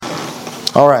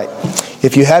All right.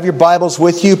 If you have your Bibles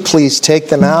with you, please take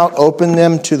them out. Open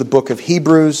them to the book of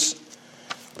Hebrews,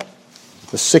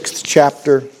 the 6th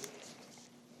chapter.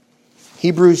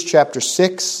 Hebrews chapter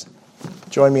 6.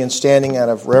 Join me in standing out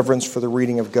of reverence for the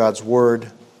reading of God's Word.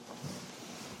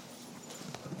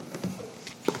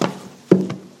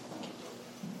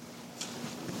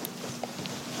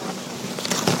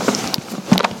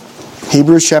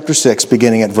 Hebrews chapter 6,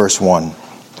 beginning at verse 1.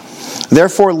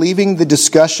 Therefore, leaving the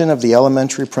discussion of the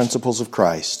elementary principles of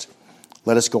Christ,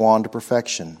 let us go on to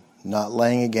perfection, not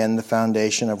laying again the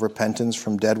foundation of repentance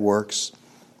from dead works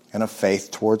and of faith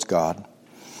towards God,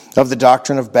 of the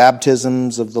doctrine of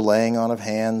baptisms, of the laying on of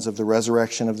hands, of the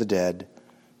resurrection of the dead,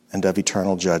 and of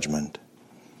eternal judgment.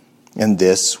 And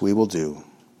this we will do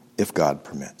if God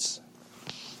permits.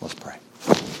 Let's pray.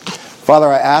 Father,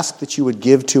 I ask that you would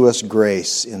give to us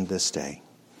grace in this day,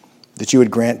 that you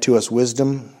would grant to us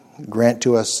wisdom, grant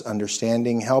to us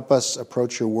understanding. Help us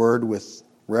approach your word with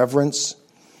reverence,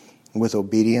 with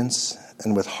obedience,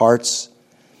 and with hearts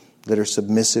that are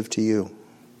submissive to you.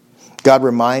 God,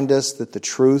 remind us that the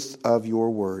truth of your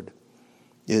word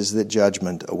is that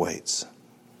judgment awaits,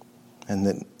 and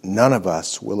that none of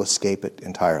us will escape it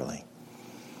entirely.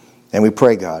 And we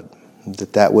pray, God,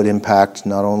 that that would impact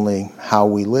not only how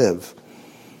we live,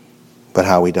 but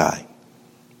how we die.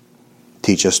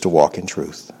 Teach us to walk in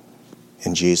truth.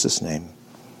 In Jesus' name,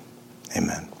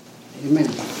 amen. Amen.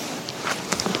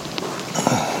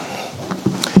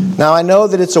 Now, I know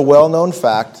that it's a well-known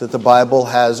fact that the Bible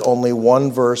has only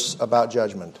one verse about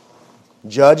judgment.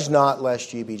 Judge not,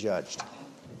 lest ye be judged.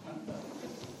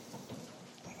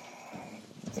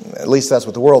 At least that's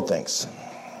what the world thinks.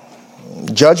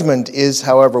 Judgment is,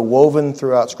 however, woven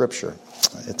throughout Scripture.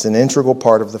 It's an integral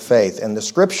part of the faith. And the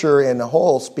Scripture in a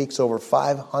whole speaks over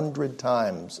 500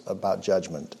 times about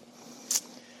judgment.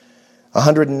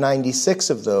 196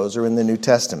 of those are in the New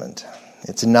Testament.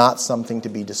 It's not something to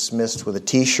be dismissed with a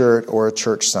t-shirt or a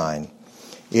church sign.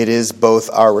 It is both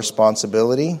our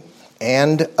responsibility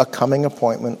and a coming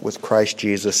appointment with Christ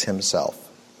Jesus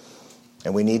himself.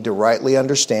 And we need to rightly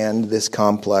understand this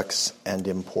complex and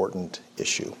important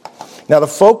issue. Now, the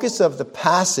focus of the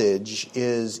passage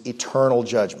is eternal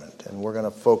judgment, and we're going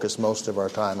to focus most of our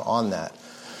time on that.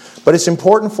 But it's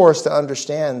important for us to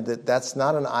understand that that's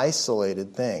not an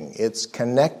isolated thing. It's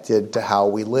connected to how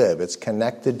we live. It's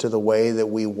connected to the way that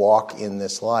we walk in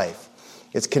this life.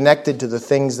 It's connected to the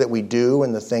things that we do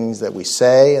and the things that we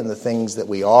say and the things that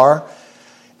we are.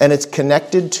 And it's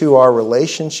connected to our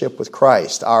relationship with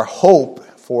Christ. Our hope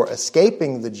for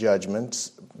escaping the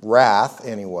judgment's wrath,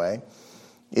 anyway,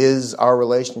 is our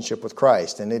relationship with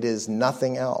Christ. And it is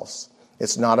nothing else.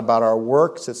 It's not about our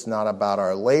works. It's not about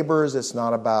our labors. It's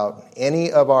not about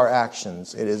any of our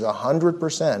actions. It is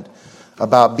 100%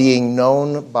 about being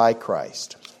known by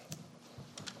Christ.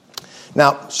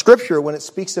 Now, Scripture, when it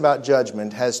speaks about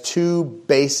judgment, has two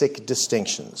basic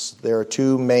distinctions. There are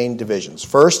two main divisions.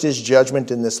 First is judgment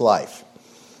in this life.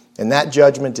 And that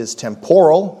judgment is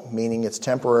temporal, meaning it's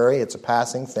temporary, it's a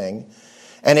passing thing,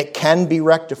 and it can be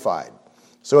rectified.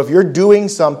 So if you're doing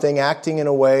something, acting in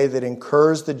a way that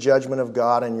incurs the judgment of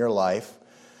God in your life,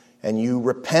 and you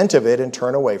repent of it and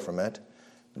turn away from it,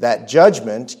 that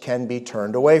judgment can be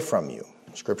turned away from you.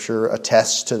 Scripture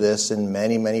attests to this in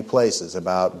many, many places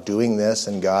about doing this,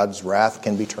 and God's wrath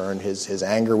can be turned, his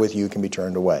anger with you can be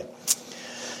turned away.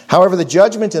 However, the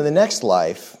judgment in the next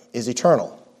life is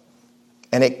eternal,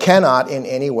 and it cannot in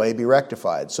any way be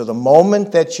rectified. So the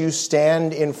moment that you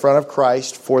stand in front of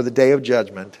Christ for the day of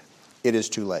judgment, it is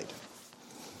too late.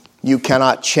 You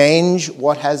cannot change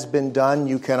what has been done.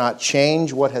 You cannot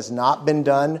change what has not been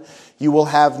done. You will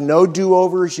have no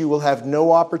do-overs. You will have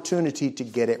no opportunity to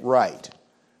get it right.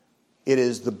 It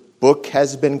is the book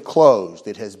has been closed.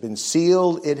 It has been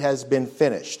sealed. It has been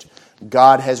finished.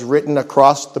 God has written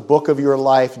across the book of your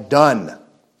life, done.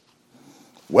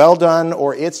 Well done,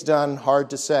 or it's done, hard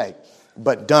to say,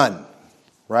 but done,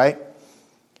 right?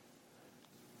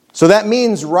 So that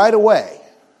means right away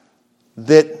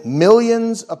that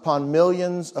millions upon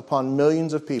millions upon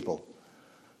millions of people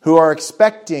who are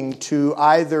expecting to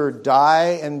either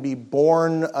die and be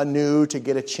born anew to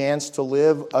get a chance to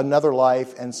live another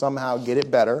life and somehow get it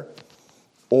better,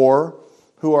 or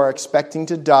who are expecting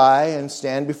to die and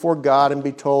stand before God and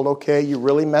be told, okay, you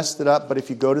really messed it up, but if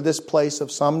you go to this place of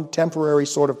some temporary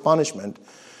sort of punishment,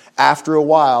 after a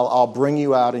while I'll bring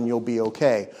you out and you'll be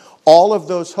okay. All of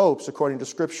those hopes, according to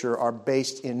Scripture, are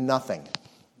based in nothing.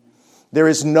 There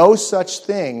is no such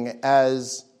thing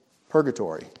as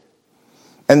purgatory.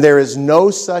 And there is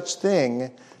no such thing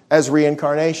as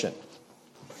reincarnation.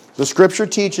 The Scripture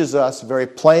teaches us very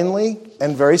plainly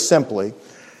and very simply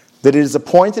that it is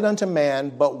appointed unto man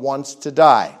but once to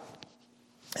die,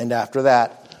 and after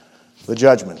that, the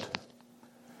judgment.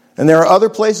 And there are other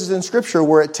places in Scripture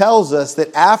where it tells us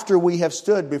that after we have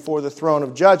stood before the throne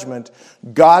of judgment,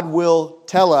 God will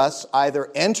tell us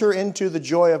either enter into the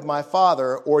joy of my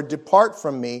Father or depart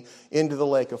from me into the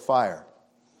lake of fire.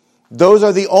 Those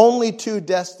are the only two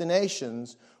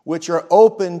destinations which are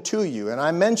open to you. And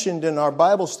I mentioned in our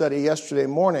Bible study yesterday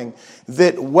morning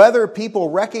that whether people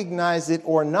recognize it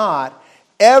or not,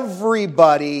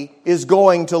 everybody is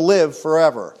going to live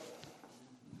forever.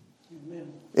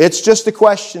 It's just a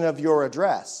question of your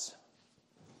address.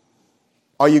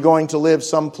 Are you going to live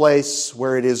someplace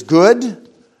where it is good?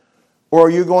 Or are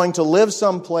you going to live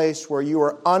someplace where you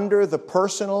are under the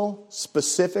personal,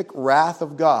 specific wrath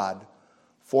of God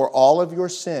for all of your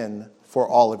sin for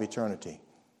all of eternity?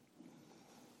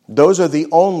 Those are the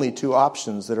only two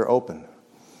options that are open.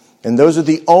 And those are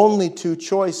the only two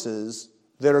choices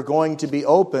that are going to be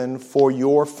open for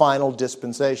your final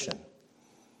dispensation.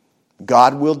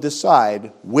 God will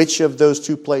decide which of those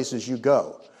two places you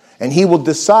go. And He will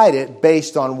decide it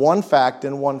based on one fact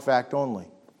and one fact only.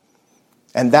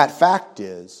 And that fact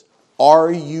is,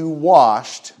 are you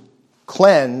washed,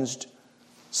 cleansed,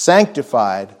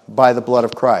 sanctified by the blood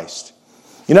of Christ?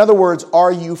 In other words,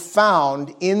 are you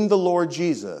found in the Lord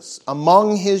Jesus,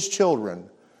 among His children,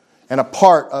 and a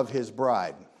part of His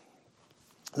bride?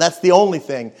 That's the only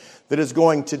thing that is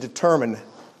going to determine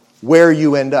where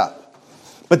you end up.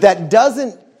 But that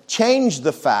doesn't change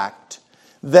the fact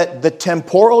that the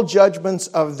temporal judgments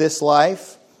of this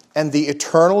life and the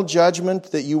eternal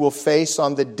judgment that you will face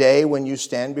on the day when you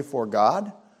stand before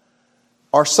God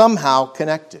are somehow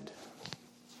connected.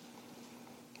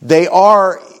 They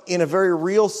are, in a very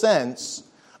real sense,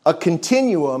 a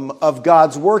continuum of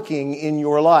God's working in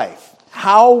your life.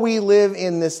 How we live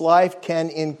in this life can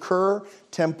incur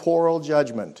temporal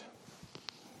judgment.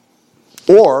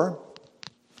 Or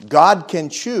God can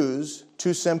choose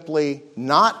to simply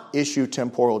not issue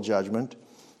temporal judgment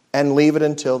and leave it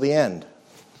until the end.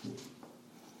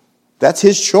 That's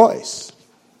His choice.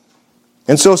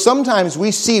 And so sometimes we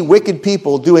see wicked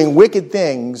people doing wicked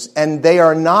things and they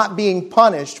are not being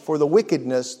punished for the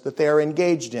wickedness that they are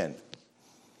engaged in.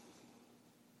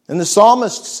 And the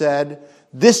psalmist said,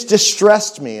 "This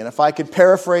distressed me." And if I could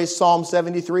paraphrase Psalm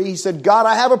 73, he said, "God,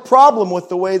 I have a problem with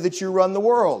the way that you run the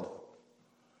world.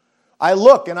 I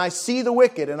look and I see the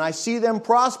wicked and I see them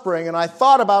prospering and I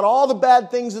thought about all the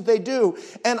bad things that they do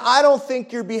and I don't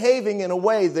think you're behaving in a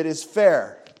way that is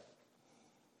fair."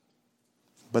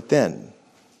 But then,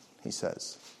 he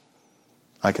says,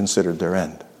 I considered their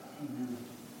end.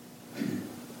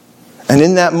 And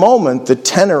in that moment, the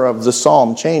tenor of the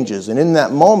psalm changes. And in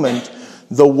that moment,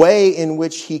 the way in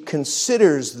which he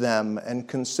considers them and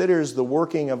considers the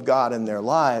working of God in their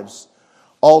lives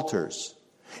alters.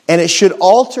 And it should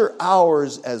alter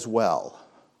ours as well.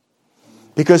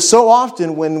 Because so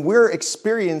often when we're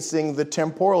experiencing the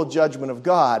temporal judgment of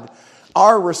God,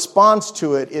 our response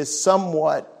to it is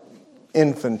somewhat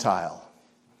infantile.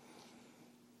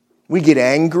 We get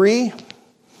angry,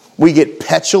 we get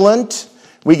petulant,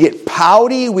 we get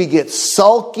pouty, we get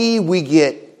sulky, we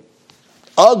get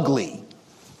ugly.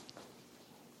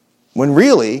 When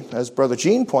really, as Brother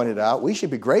Gene pointed out, we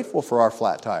should be grateful for our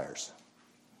flat tires.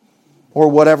 Or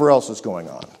whatever else is going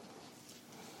on.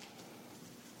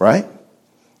 Right?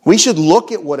 We should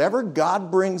look at whatever God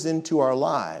brings into our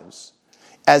lives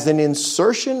as an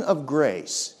insertion of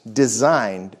grace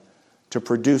designed to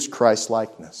produce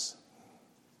Christ-likeness.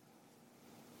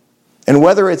 And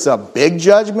whether it's a big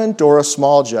judgment or a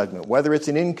small judgment, whether it's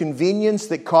an inconvenience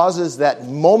that causes that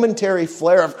momentary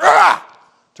flare of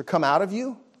to come out of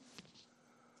you,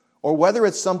 or whether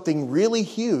it's something really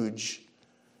huge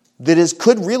that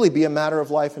could really be a matter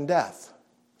of life and death,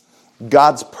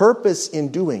 God's purpose in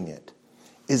doing it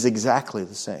is exactly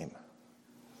the same.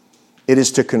 It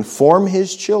is to conform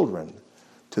His children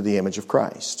to the image of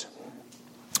Christ.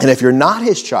 And if you're not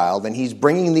His child and He's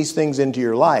bringing these things into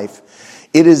your life,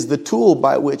 it is the tool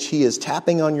by which He is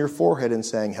tapping on your forehead and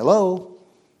saying, "Hello,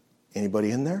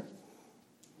 anybody in there?"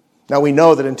 Now we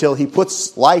know that until He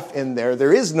puts life in there,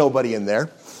 there is nobody in there,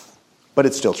 but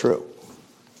it's still true.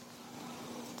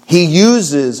 He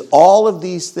uses all of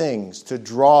these things to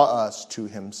draw us to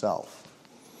Himself.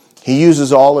 He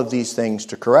uses all of these things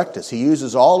to correct us. He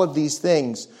uses all of these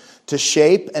things to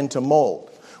shape and to mold.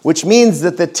 Which means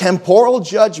that the temporal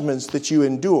judgments that you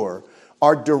endure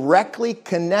are directly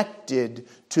connected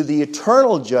to the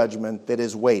eternal judgment that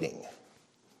is waiting.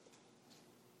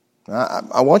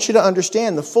 I want you to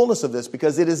understand the fullness of this,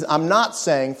 because I'm not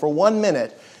saying for 1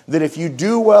 minute that if you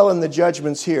do well in the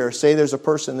judgments here, say there's a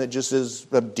person that just is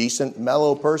a decent,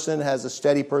 mellow person, has a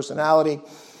steady personality,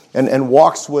 and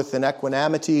walks with an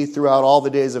equanimity throughout all the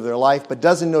days of their life, but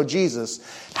doesn't know Jesus,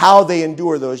 how they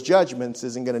endure those judgments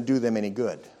isn't going to do them any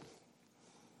good.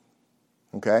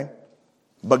 Okay?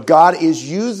 But God is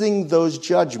using those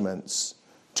judgments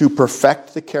to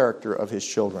perfect the character of His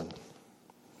children.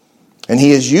 And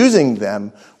He is using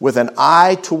them with an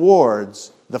eye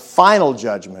towards the final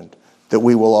judgment that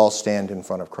we will all stand in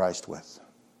front of Christ with.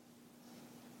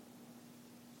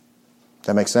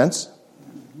 That make sense?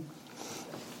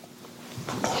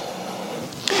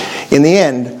 In the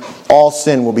end, all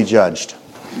sin will be judged.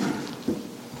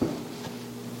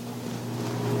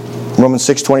 Romans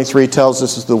 6:23 tells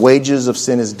us the wages of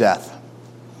sin is death.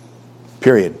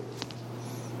 Period.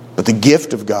 But the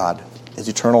gift of God is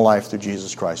eternal life through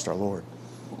Jesus Christ our Lord.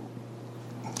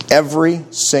 Every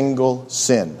single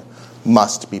sin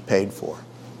must be paid for.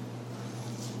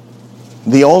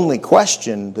 The only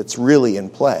question that's really in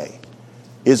play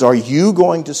is, are you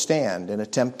going to stand and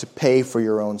attempt to pay for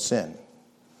your own sin?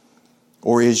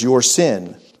 Or is your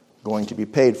sin going to be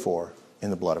paid for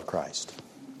in the blood of Christ?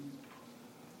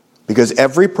 Because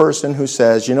every person who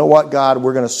says, you know what, God,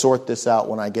 we're going to sort this out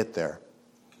when I get there.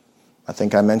 I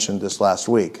think I mentioned this last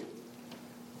week.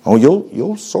 Oh,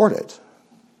 you'll sort it.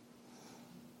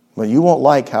 But you won't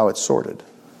like how it's sorted.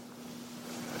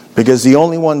 Because the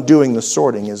only one doing the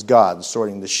sorting is God,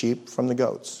 sorting the sheep from the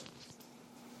goats.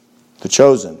 The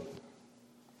chosen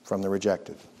from the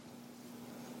rejected.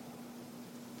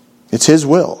 It's His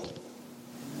will.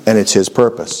 And it's His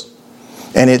purpose.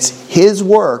 And it's His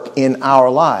work in our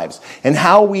lives. And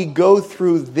how we go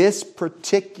through this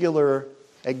particular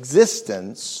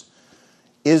existence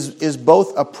is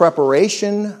both a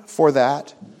preparation for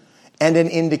that and an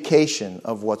indication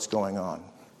of what's going on.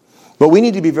 But we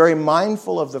need to be very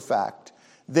mindful of the fact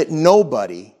that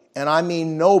nobody, and I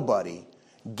mean nobody,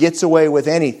 gets away with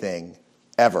anything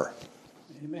ever.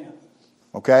 Amen.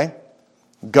 Okay?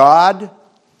 God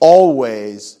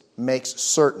always makes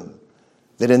certain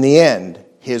that in the end,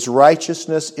 His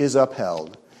righteousness is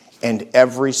upheld and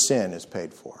every sin is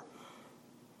paid for.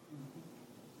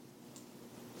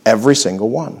 Every single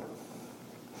one.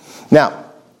 Now,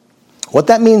 what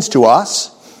that means to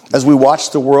us as we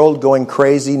watch the world going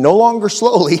crazy, no longer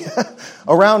slowly,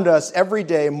 around us every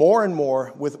day, more and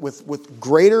more, with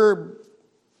greater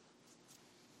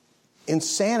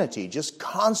insanity, just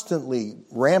constantly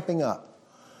ramping up,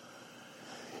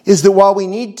 is that while we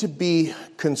need to be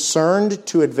concerned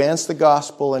to advance the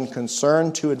gospel and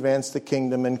concerned to advance the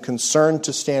kingdom and concerned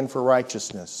to stand for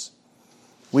righteousness,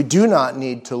 we do not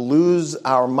need to lose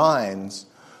our minds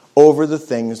over the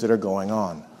things that are going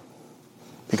on.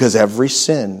 Because every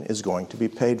sin is going to be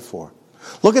paid for.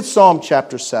 Look at Psalm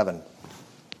chapter 7.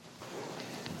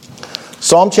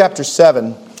 Psalm chapter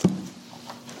 7,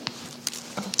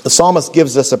 the psalmist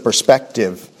gives us a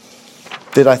perspective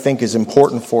that I think is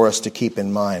important for us to keep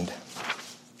in mind.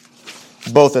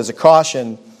 Both as a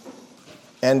caution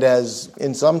and as,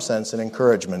 in some sense, an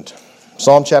encouragement.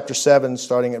 Psalm chapter 7,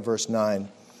 starting at verse 9.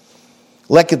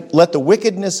 Let the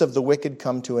wickedness of the wicked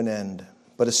come to an end,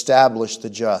 but establish the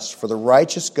just. For the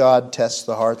righteous God tests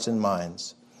the hearts and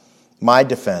minds. My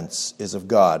defense is of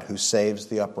God, who saves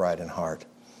the upright in heart.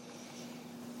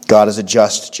 God is a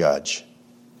just judge,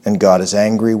 and God is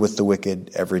angry with the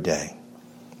wicked every day.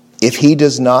 If he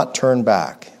does not turn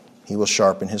back, he will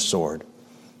sharpen his sword.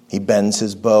 He bends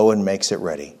his bow and makes it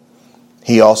ready.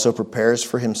 He also prepares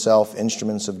for himself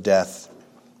instruments of death.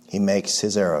 He makes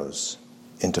his arrows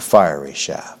into fiery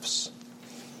shafts.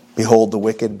 Behold, the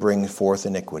wicked bring forth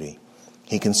iniquity.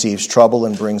 He conceives trouble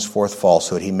and brings forth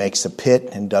falsehood. He makes a pit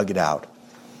and dug it out,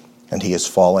 and he has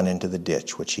fallen into the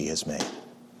ditch which he has made.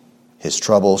 His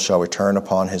trouble shall return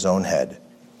upon his own head,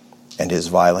 and his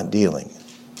violent dealing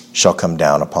shall come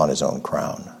down upon his own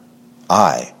crown.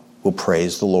 I will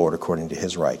praise the Lord according to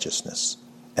his righteousness,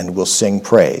 and will sing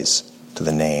praise to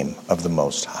the name of the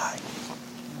Most High.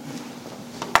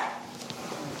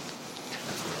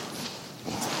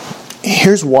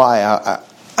 Here's why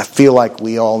I feel like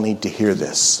we all need to hear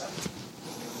this.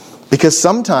 Because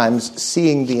sometimes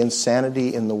seeing the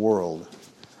insanity in the world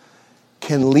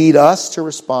can lead us to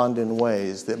respond in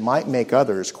ways that might make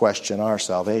others question our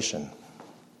salvation.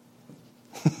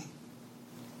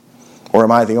 Or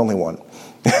am I the only one?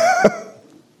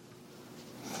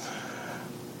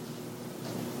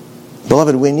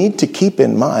 Beloved, we need to keep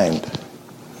in mind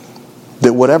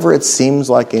that whatever it seems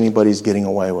like anybody's getting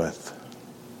away with,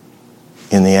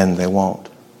 in the end, they won't.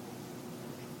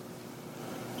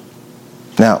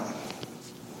 Now,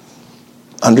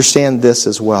 understand this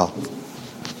as well.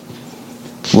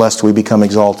 lest we become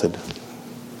exalted.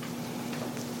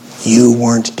 You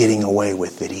weren't getting away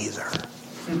with it either.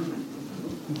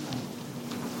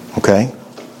 Okay?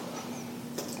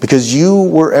 Because you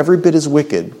were every bit as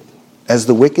wicked as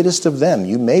the wickedest of them.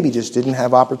 You maybe just didn't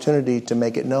have opportunity to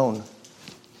make it known.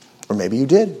 Or maybe you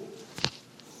did.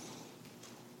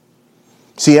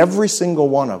 See, every single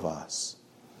one of us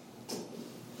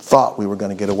thought we were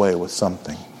going to get away with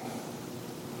something.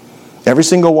 Every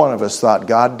single one of us thought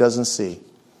God doesn't see.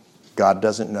 God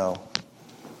doesn't know.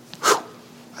 Whew,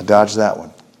 I dodged that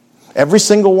one. Every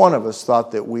single one of us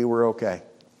thought that we were okay.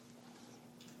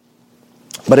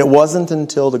 But it wasn't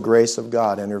until the grace of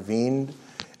God intervened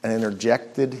and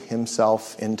interjected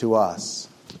himself into us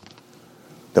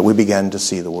that we began to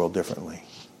see the world differently.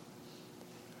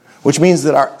 Which means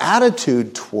that our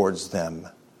attitude towards them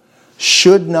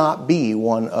should not be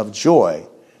one of joy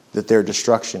that their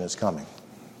destruction is coming.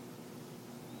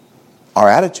 Our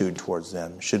attitude towards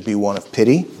them should be one of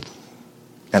pity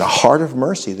and a heart of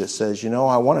mercy that says,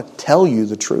 I want to tell you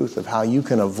the truth of how you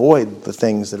can avoid the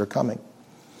things that are coming.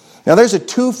 Now, there's a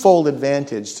twofold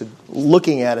advantage to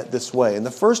looking at it this way. And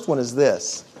the first one is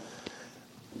this.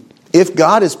 If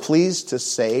God is pleased to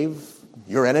save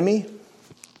your enemy,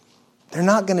 they're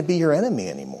not going to be your enemy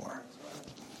anymore.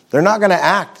 They're not going to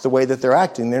act the way that they're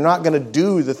acting. They're not going to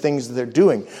do the things that they're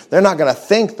doing. They're not going to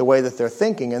think the way that they're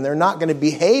thinking. And they're not going to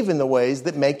behave in the ways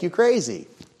that make you crazy.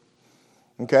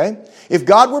 Okay? If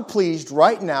God were pleased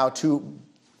right now to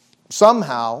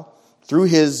somehow, through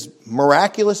his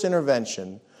miraculous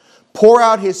intervention, pour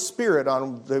out his Spirit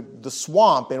on the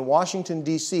swamp in Washington,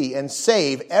 D.C. and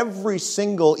save every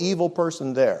single evil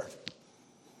person there,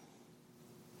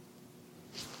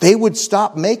 they would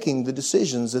stop making the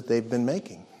decisions that they've been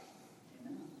making.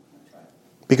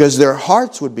 Because their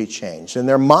hearts would be changed and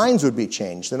their minds would be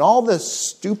changed. And all the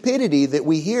stupidity that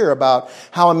we hear about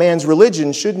how a man's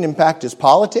religion shouldn't impact his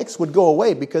politics would go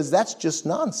away, because that's just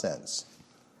nonsense.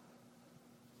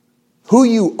 Who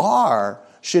you are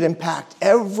should impact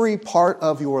every part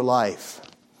of your life.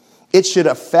 It should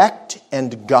affect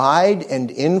and guide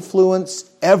and influence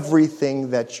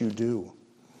everything that you do.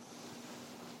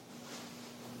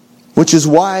 Which is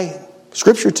why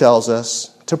Scripture tells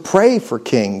us to pray for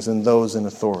kings and those in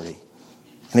authority.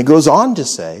 And it goes on to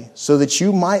say, so that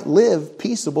you might live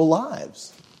peaceable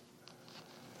lives.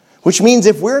 Which means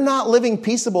if we're not living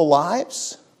peaceable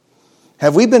lives,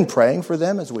 have we been praying for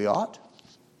them as we ought?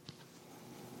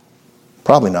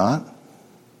 Probably not.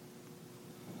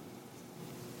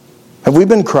 Have we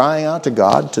been crying out to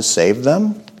God to save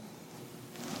them?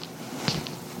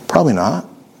 Probably not.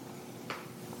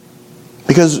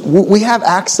 Because we have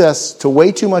access to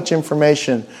way too much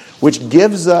information, which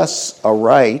gives us a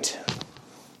right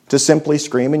to simply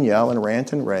scream and yell and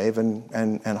rant and rave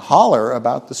and holler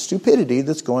about the stupidity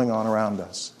that's going on around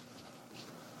us.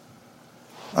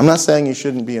 I'm not saying you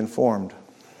shouldn't be informed.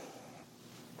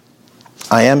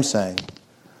 I am saying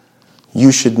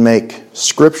you should make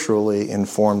scripturally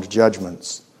informed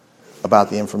judgments about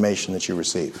the information that you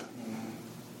receive.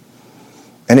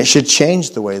 And it should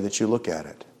change the way that you look at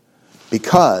it.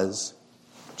 Because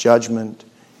judgment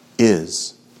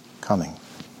is coming.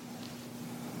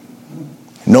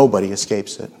 Nobody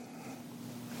escapes it.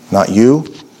 Not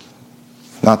you,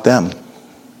 not them.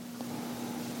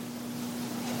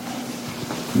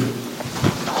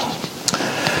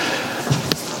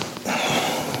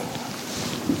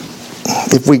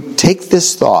 If we take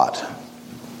this thought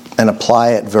and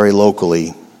apply it very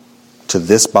locally to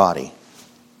this body,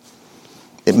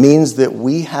 it means that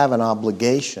we have an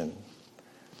obligation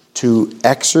to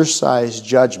exercise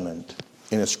judgment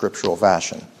in a scriptural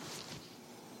fashion.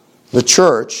 The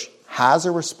church has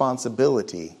a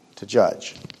responsibility to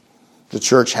judge. The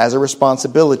church has a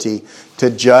responsibility to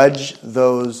judge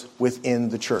those within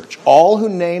the church. All who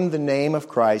name the name of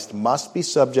Christ must be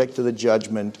subject to the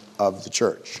judgment of the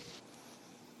church.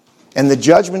 And the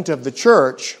judgment of the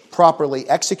church, properly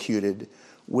executed,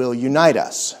 will unite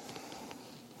us.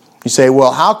 You say,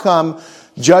 well, how come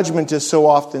judgment is so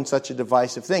often such a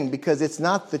divisive thing? Because it's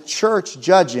not the church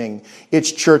judging,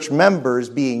 it's church members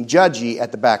being judgy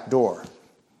at the back door.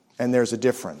 And there's a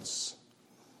difference.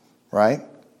 Right?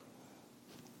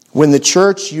 When the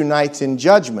church unites in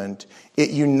judgment, it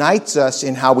unites us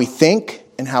in how we think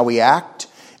and how we act,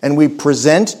 and we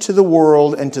present to the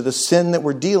world and to the sin that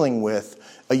we're dealing with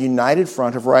a united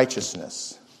front of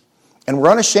righteousness. And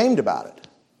we're unashamed about it.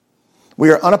 We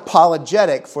are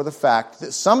unapologetic for the fact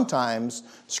that sometimes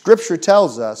Scripture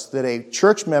tells us that a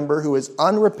church member who is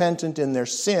unrepentant in their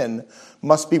sin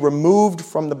must be removed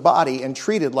from the body and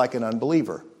treated like an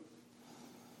unbeliever.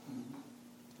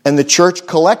 And the church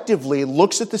collectively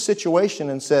looks at the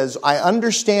situation and says, I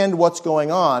understand what's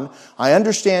going on. I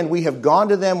understand we have gone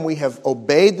to them. We have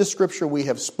obeyed the Scripture. We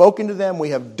have spoken to them. We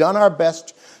have done our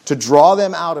best to draw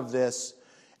them out of this.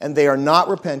 And they are not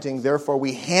repenting. Therefore,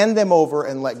 we hand them over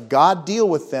and let God deal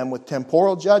with them with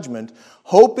temporal judgment,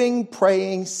 hoping,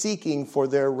 praying, seeking for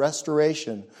their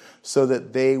restoration so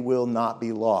that they will not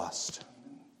be lost.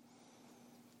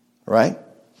 Right?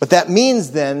 But that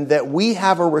means then that we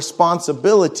have a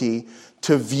responsibility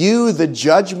to view the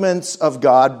judgments of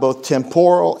God, both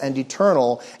temporal and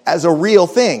eternal, as a real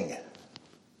thing.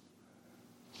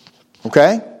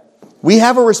 Okay? We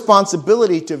have a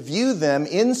responsibility to view them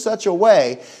in such a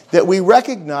way that we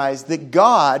recognize that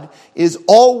God is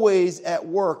always at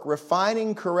work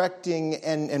refining, correcting,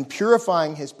 and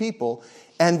purifying His people,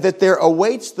 and that there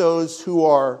awaits those who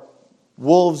are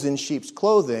wolves in sheep's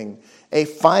clothing a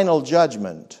final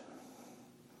judgment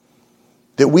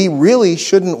that we really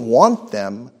shouldn't want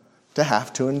them to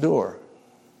have to endure.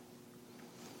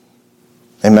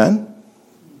 Amen?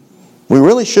 We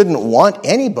really shouldn't want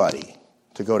anybody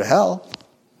to go to hell,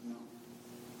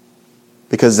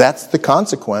 because that's the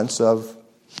consequence of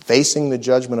facing the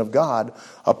judgment of God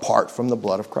apart from the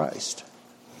blood of Christ.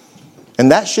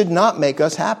 And that should not make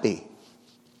us happy.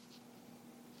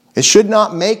 It should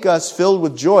not make us filled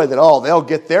with joy that, they'll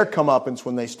get their comeuppance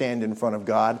when they stand in front of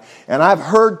God. And I've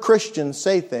heard Christians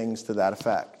say things to that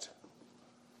effect.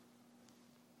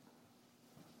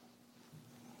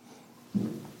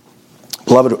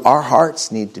 Beloved, our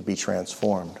hearts need to be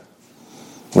transformed.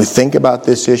 We think about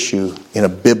this issue in a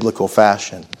biblical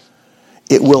fashion.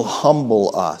 It will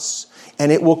humble us. And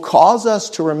it will cause us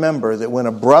to remember that when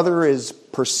a brother is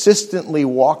persistently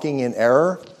walking in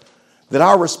error, that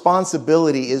our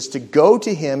responsibility is to go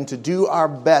to him to do our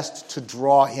best to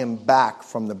draw him back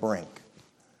from the brink.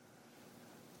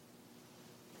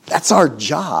 That's our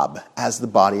job as the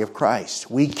body of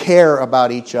Christ. We care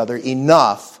about each other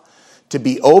enough to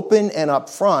be open and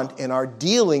upfront in our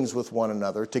dealings with one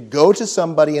another, to go to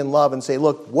somebody in love and say,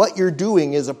 look, what you're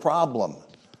doing is a problem.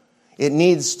 It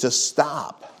needs to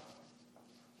stop.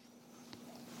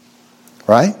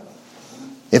 Right?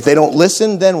 If they don't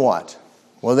listen, then what?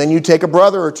 Well, then you take a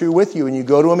brother or two with you and you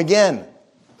go to them again.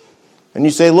 And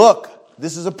you say, look,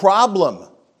 this is a problem.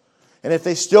 And if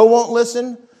they still won't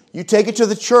listen, you take it to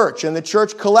the church. And the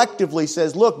church collectively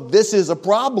says, look, this is a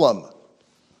problem.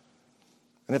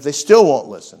 And if they still won't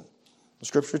listen, the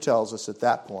Scripture tells us at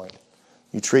that point,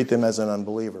 you treat them as an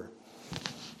unbeliever.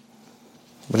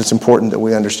 But it's important that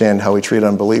we understand how we treat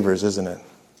unbelievers, isn't it?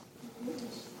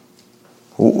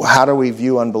 How do we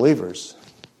view unbelievers?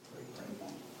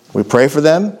 We pray for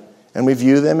them, and we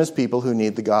view them as people who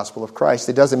need the gospel of Christ.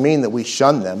 It doesn't mean that we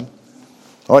shun them.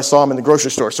 I saw them in the grocery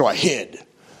store, so I hid.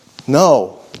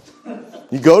 No.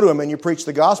 You go to them and you preach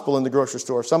the gospel in the grocery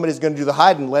store. If somebody's going to do the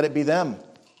hiding, let it be them.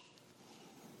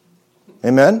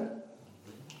 Amen?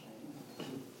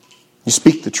 You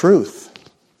speak the truth.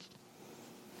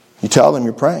 You tell them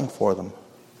you're praying for them,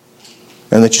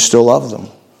 and that you still love them,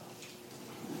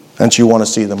 and that you want to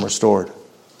see them restored.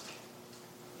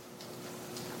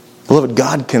 Beloved,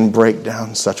 God can break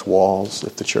down such walls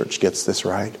if the church gets this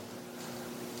right.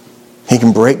 He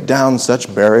can break down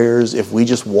such barriers if we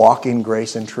just walk in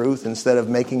grace and truth instead of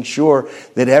making sure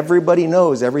that everybody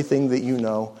knows everything that you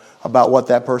know about what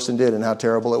that person did and how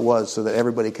terrible it was, so that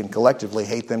everybody can collectively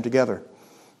hate them together.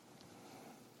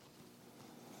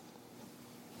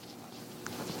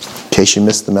 In case you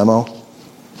missed the memo,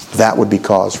 that would be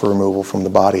cause for removal from the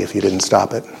body if you didn't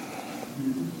stop it.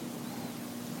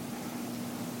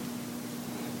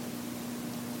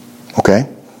 Okay?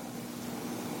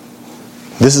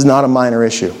 This is not a minor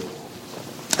issue.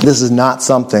 This is not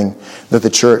something that the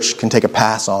church can take a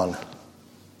pass on.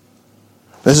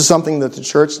 This is something that the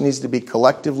church needs to be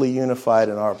collectively unified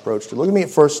in our approach to. Look at me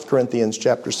at 1 Corinthians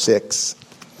chapter 6.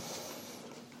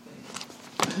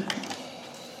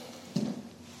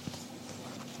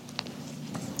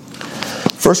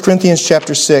 1 Corinthians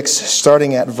chapter 6,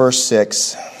 starting at verse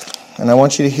 6. And I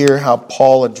want you to hear how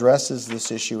Paul addresses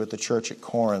this issue at the church at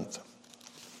Corinth.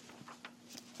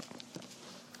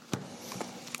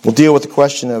 We'll deal with the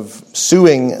question of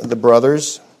suing the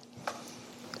brothers.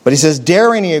 But he says,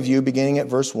 dare any of you, beginning at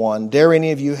verse 1, dare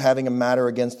any of you having a matter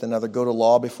against another go to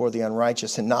law before the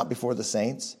unrighteous and not before the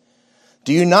saints?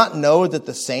 Do you not know that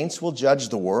the saints will judge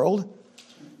the world?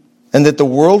 And that the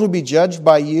world will be judged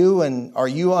by you? And are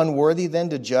you unworthy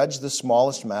then to judge the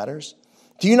smallest matters?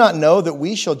 Do you not know that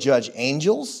we shall judge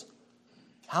angels?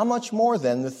 How much more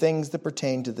then the things that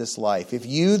pertain to this life? If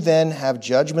you then have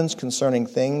judgments concerning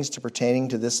things pertaining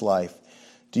to this life,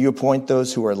 do you appoint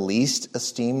those who are least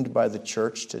esteemed by the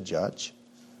church to judge?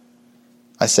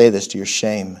 I say this to your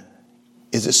shame.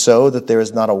 Is it so that there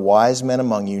is not a wise man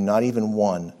among you, not even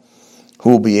one,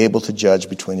 who will be able to judge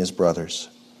between his brothers?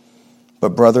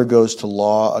 But brother goes to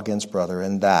law against brother,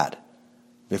 and that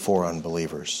before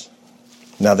unbelievers.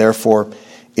 Now therefore,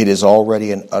 it is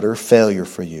already an utter failure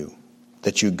for you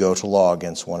that you go to law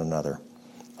against one another.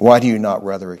 Why do you not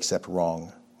rather accept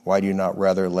wrong? Why do you not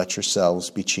rather let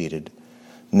yourselves be cheated?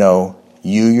 No,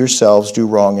 you yourselves do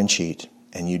wrong and cheat,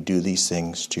 and you do these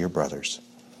things to your brothers.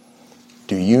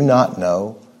 Do you not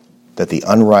know that the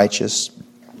unrighteous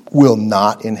will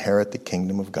not inherit the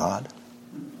kingdom of God?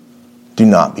 Do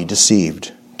not be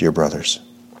deceived, dear brothers.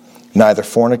 Neither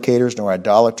fornicators, nor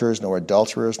idolaters, nor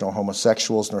adulterers, nor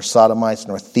homosexuals, nor sodomites,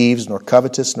 nor thieves, nor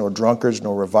covetous, nor drunkards,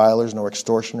 nor revilers, nor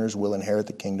extortioners will inherit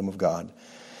the kingdom of God.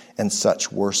 And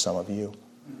such were some of you.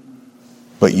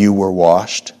 But you were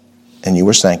washed, and you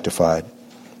were sanctified,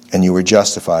 and you were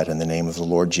justified in the name of the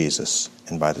Lord Jesus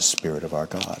and by the Spirit of our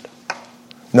God.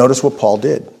 Notice what Paul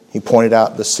did. He pointed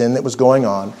out the sin that was going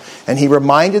on, and he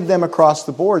reminded them across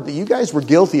the board that you guys were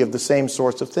guilty of the same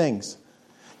sorts of things.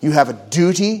 You have a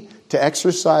duty to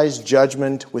exercise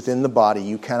judgment within the body.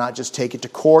 You cannot just take it to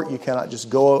court. You cannot just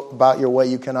go about your way.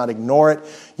 You cannot ignore it.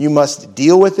 You must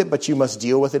deal with it, but you must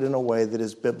deal with it in a way that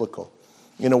is biblical,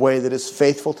 in a way that is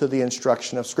faithful to the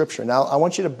instruction of Scripture. Now, I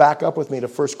want you to back up with me to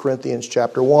 1 Corinthians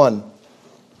chapter 1.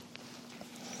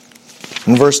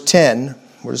 In verse 10,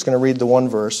 we're just going to read the one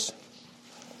verse.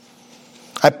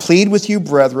 I plead with you,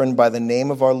 brethren, by the name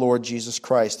of our Lord Jesus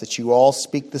Christ, that you all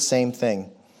speak the same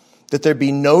thing, that there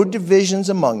be no divisions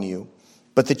among you,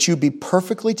 but that you be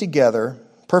perfectly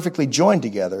joined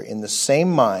together in the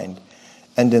same mind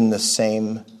and in the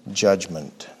same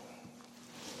judgment.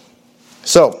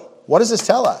 So, what does this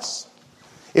tell us?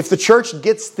 If the church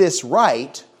gets this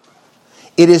right,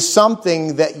 it is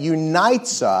something that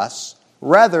unites us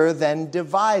rather than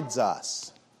divides us.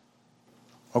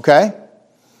 Okay?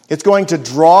 It's going to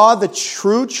draw the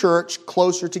true church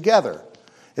closer together.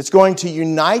 It's going to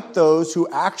unite those who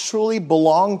actually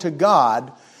belong to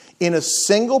God in a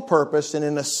single purpose and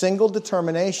in a single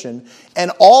determination,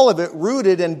 and all of it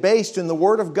rooted and based in the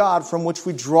Word of God, from which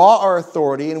we draw our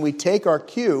authority and we take our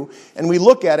cue and we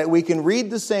look at it. We can read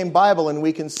the same Bible and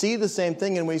we can see the same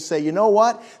thing, and we say, you know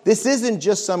what? This isn't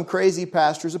just some crazy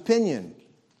pastor's opinion.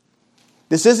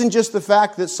 This isn't just the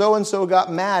fact that so-and-so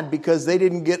got mad because they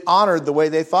didn't get honored the way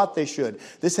they thought they should.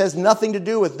 This has nothing to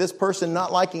do with this person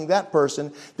not liking that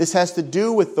person. This has to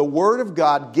do with the Word of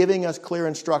God giving us clear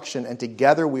instruction, and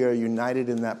together we are united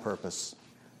in that purpose.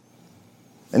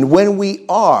 And when we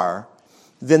are,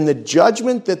 then the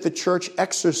judgment that the church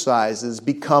exercises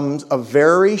becomes a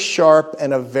very sharp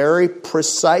and a very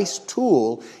precise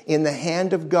tool in the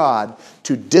hand of God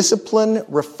to discipline,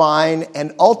 refine,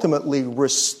 and ultimately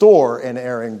restore an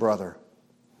erring brother.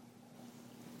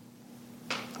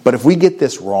 But if we get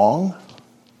this wrong,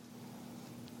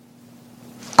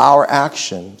 our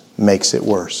action makes it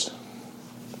worse.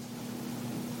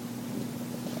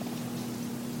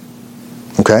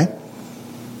 Okay?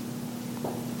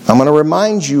 I'm going to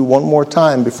remind you one more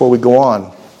time before we go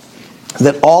on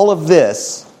that all of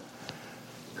this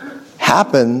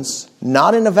happens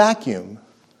not in a vacuum,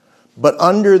 but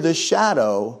under the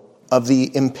shadow of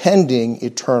the impending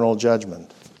eternal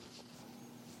judgment.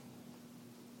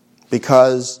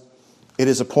 Because it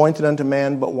is appointed unto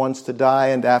man but once to die,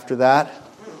 and after that,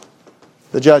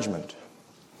 the judgment.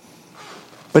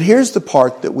 But here's the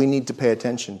part that we need to pay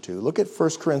attention to. Look at 1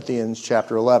 Corinthians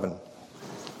chapter 11.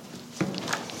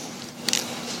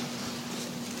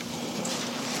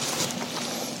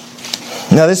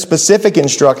 Now, this specific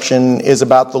instruction is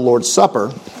about the Lord's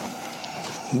Supper,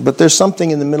 but there's something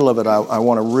in the middle of it I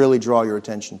want to really draw your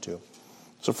attention to.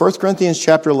 So 1 Corinthians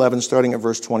chapter 11, starting at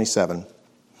verse 27.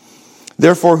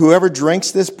 Therefore, whoever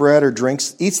eats this bread or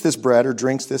drinks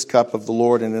this cup of the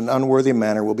Lord in an unworthy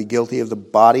manner will be guilty of the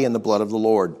body and the blood of the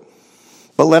Lord.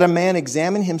 But let a man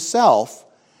examine himself,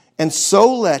 and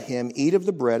so let him eat of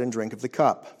the bread and drink of the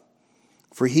cup.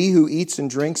 For he who eats and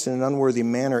drinks in an unworthy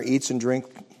manner eats and drinks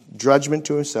judgment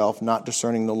to himself, not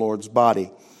discerning the Lord's body.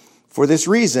 For this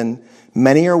reason,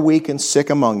 many are weak and sick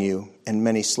among you, and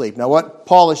many sleep. Now, what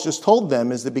Paul has just told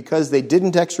them is that because they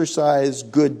didn't exercise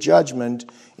good judgment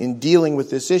in dealing with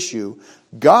this issue,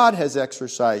 God has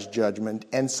exercised judgment,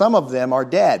 and some of them are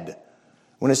dead.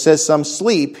 When it says some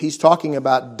sleep, he's talking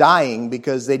about dying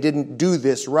because they didn't do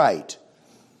this right.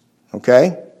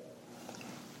 Okay?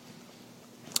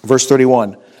 Verse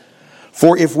 31.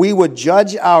 For if we would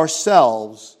judge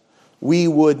ourselves, we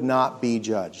would not be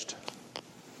judged.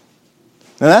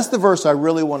 Now that's the verse I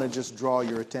really want to just draw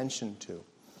your attention to.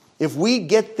 If we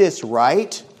get this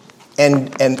right,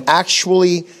 and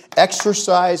actually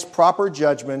exercise proper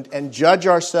judgment and judge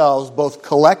ourselves both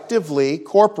collectively,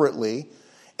 corporately,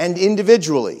 and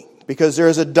individually. Because there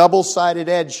is a double-sided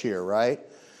edge here, right?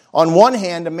 On one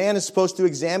hand, a man is supposed to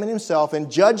examine himself and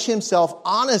judge himself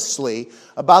honestly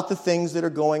about the things that are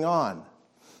going on.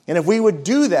 And if we would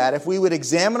do that, if we would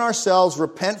examine ourselves,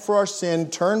 repent for our sin,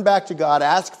 turn back to God,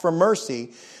 ask for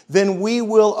mercy, then we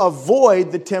will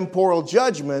avoid the temporal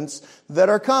judgments that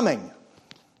are coming.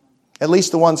 At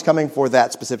least the ones coming for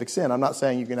that specific sin. I'm not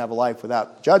saying you can have a life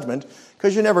without judgment,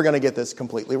 because you're never going to get this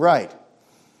completely right.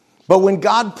 But when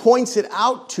God points it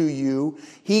out to you,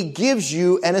 He gives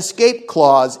you an escape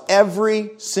clause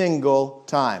every single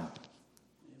time.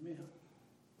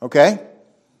 Okay?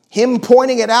 Him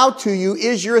pointing it out to you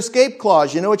is your escape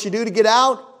clause. You know what you do to get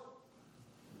out?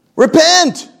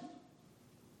 Repent!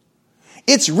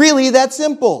 It's really that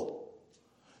simple.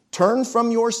 Turn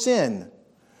from your sin,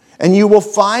 and you will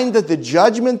find that the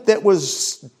judgment that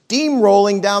was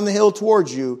steamrolling down the hill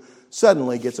towards you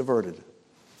suddenly gets averted.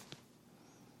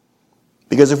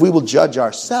 Because if we will judge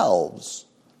ourselves,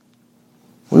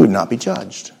 we would not be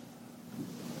judged.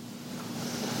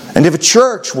 And if a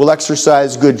church will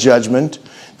exercise good judgment,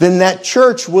 then that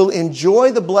church will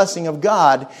enjoy the blessing of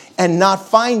God and not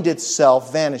find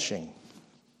itself vanishing.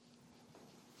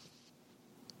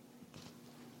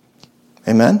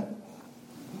 Amen?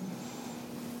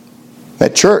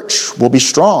 That church will be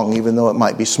strong even though it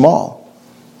might be small.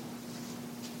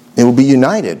 It will be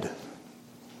united.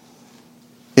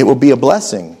 It will be a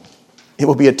blessing. It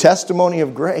will be a testimony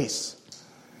of grace.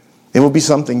 It will be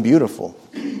something beautiful.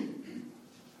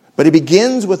 But it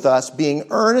begins with us being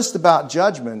earnest about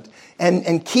judgment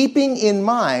and keeping in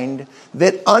mind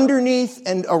that underneath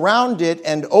and around it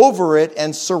and over it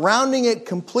and surrounding it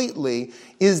completely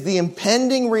is the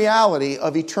impending reality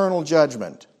of eternal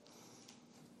judgment.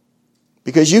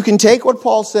 Because you can take what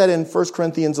Paul said in 1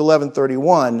 Corinthians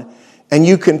 11:31 and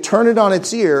you can turn it on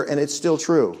its ear and it's still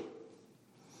true.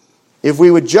 If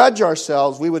we would judge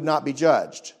ourselves, we would not be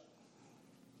judged.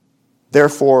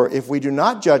 Therefore, if we do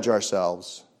not judge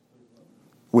ourselves,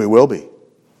 we will be.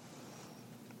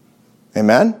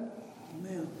 Amen?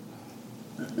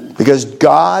 Amen. Because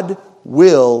God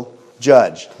will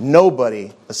judge.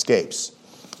 Nobody escapes.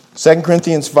 2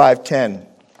 Corinthians 5:10.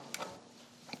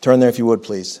 Turn there if you would,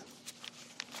 please.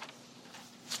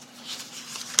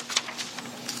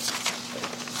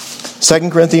 2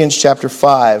 Corinthians chapter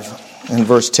 5 and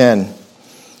verse 10.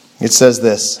 It says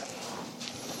this: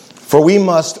 For we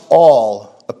must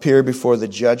all appear before the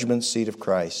judgment seat of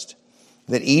Christ,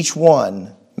 that each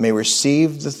one may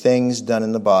receive the things done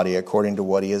in the body according to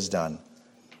what he has done,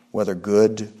 whether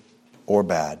good or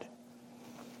bad.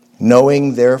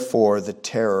 Knowing therefore the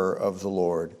terror of the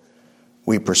Lord,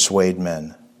 we persuade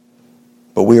men.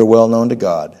 But we are well known to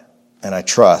God, and I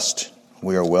trust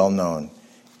we are well known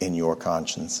in your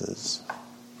consciences.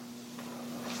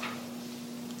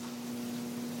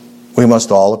 We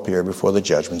must all appear before the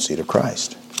judgment seat of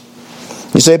Christ.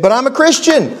 You say, but I'm a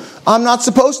Christian. I'm not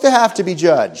supposed to have to be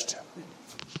judged.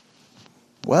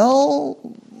 Well,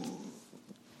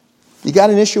 you got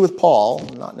an issue with Paul,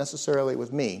 not necessarily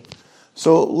with me.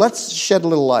 So let's shed a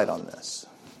little light on this.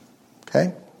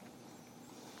 Okay?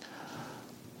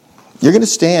 You're going to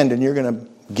stand and you're going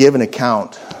to give an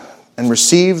account and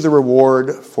receive the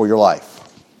reward for your life.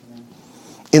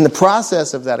 In the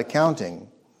process of that accounting,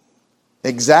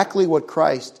 exactly what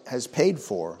Christ has paid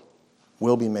for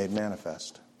will be made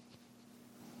manifest.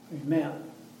 Amen.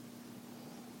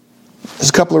 There's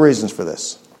a couple of reasons for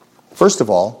this. First of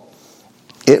all,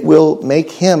 it will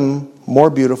make Him more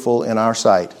beautiful in our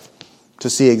sight to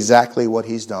see exactly what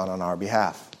He's done on our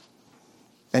behalf.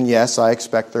 And yes, I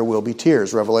expect there will be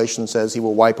tears. Revelation says He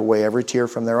will wipe away every tear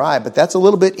from their eye, but that's a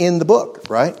little bit in the book,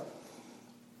 right?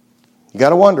 You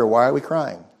got to wonder, why are we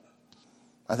crying?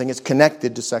 I think it's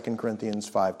connected to 2 Corinthians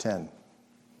 5:10.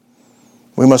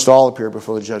 We must all appear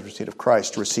before the judgment seat of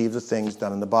Christ to receive the things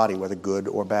done in the body, whether good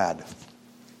or bad.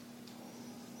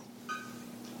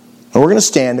 And we're going to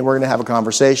stand and we're going to have a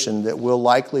conversation that will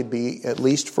likely be, at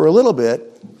least for a little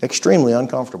bit, extremely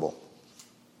uncomfortable.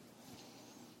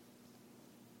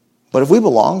 But if we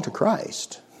belong to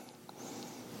Christ,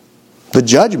 the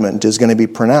judgment is going to be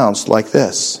pronounced like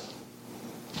this: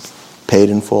 paid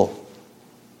in full.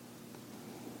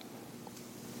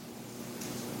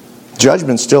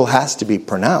 Judgment still has to be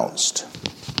pronounced.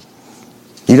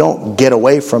 You don't get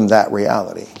away from that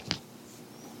reality.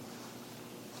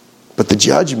 But the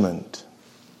judgment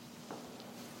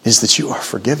is that you are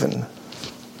forgiven.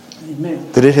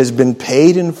 Amen. That it has been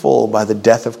paid in full by the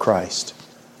death of Christ.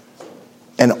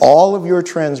 And all of your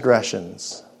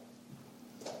transgressions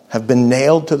have been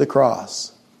nailed to the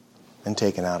cross and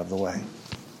taken out of the way.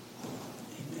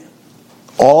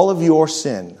 All of your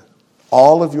sin,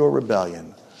 all of your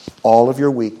rebellion, all of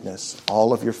your weakness,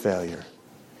 all of your failure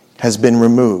has been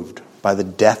removed by the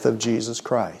death of Jesus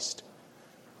Christ,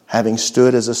 having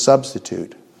stood as a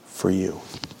substitute for you.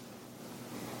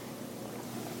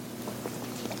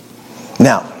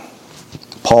 Now,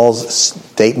 Paul's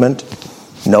statement,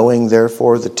 knowing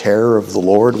therefore the terror of the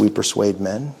Lord, we persuade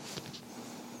men,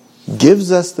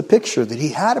 gives us the picture that he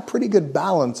had a pretty good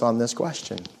balance on this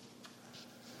question.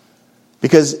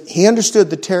 Because he understood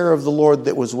the terror of the Lord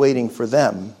that was waiting for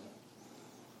them,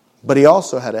 but he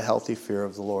also had a healthy fear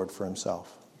of the Lord for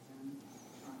himself.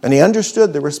 And he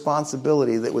understood the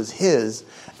responsibility that was his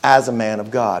as a man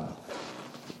of God.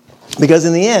 Because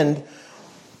in the end,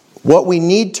 what we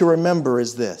need to remember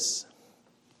is this: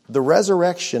 the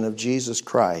resurrection of Jesus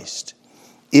Christ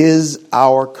is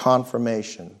our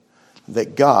confirmation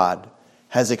that God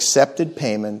has accepted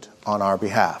payment on our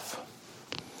behalf.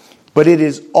 But it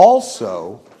is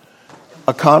also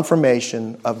a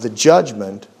confirmation of the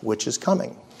judgment which is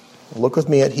coming. Look with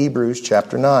me at Hebrews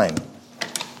chapter 9.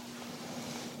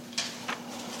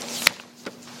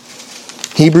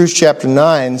 Hebrews chapter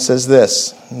 9 says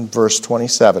this in verse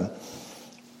 27.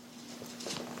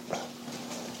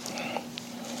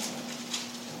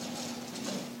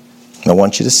 I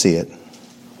want you to see it.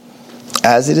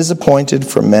 As it is appointed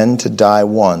for men to die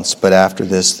once, but after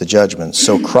this the judgment,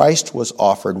 so Christ was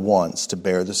offered once to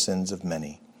bear the sins of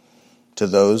many. To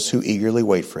those who eagerly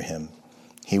wait for him,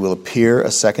 he will appear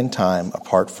a second time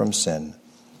apart from sin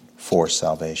for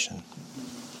salvation.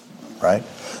 Right?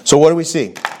 So what do we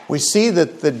see? We see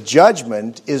that the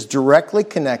judgment is directly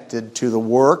connected to the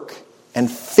work and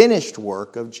finished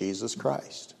work of Jesus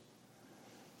Christ.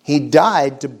 He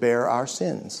died to bear our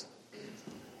sins.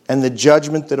 And the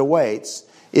judgment that awaits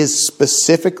is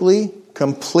specifically,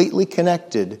 completely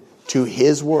connected to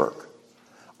his work.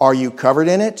 Are you covered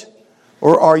in it,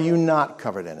 or are you not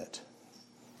covered in it?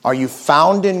 Are you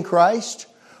found in Christ,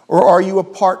 or are you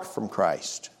apart from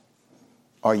Christ?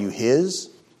 Are you his,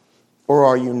 or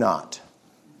are you not?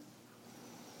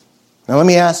 Now let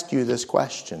me ask you this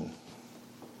question.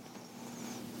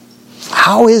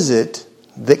 How is it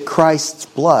that Christ's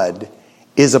blood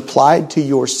is applied to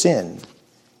your sin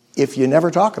if you never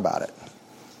talk about it?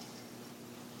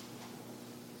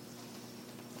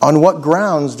 On what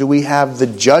grounds do we have the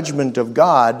judgment of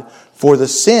God for the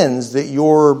sins that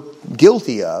you're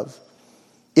guilty of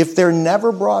if they're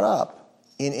never brought up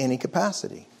in any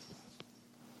capacity?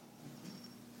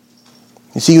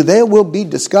 You see, they will be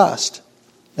discussed,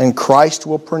 and Christ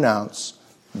will pronounce,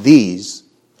 these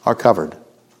are covered.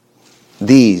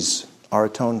 These are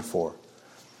atoned for.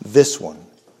 This one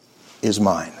is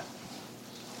mine.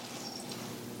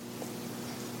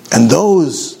 And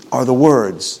those are the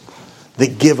words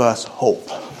that give us hope.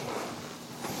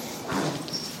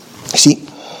 You see,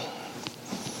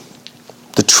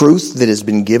 the truth that has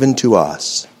been given to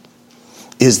us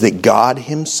is that God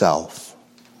himself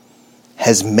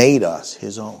has made us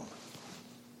his own.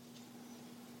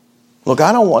 Look,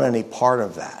 I don't want any part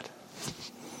of that.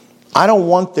 I don't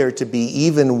want there to be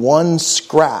even one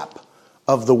scrap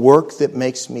of the work that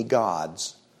makes me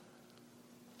God's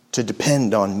to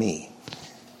depend on me.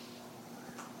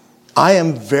 I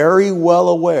am very well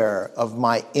aware of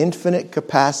my infinite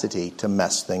capacity to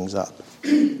mess things up.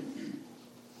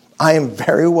 I am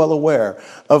very well aware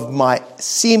of my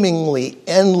seemingly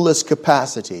endless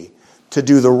capacity to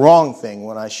do the wrong thing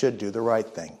when I should do the right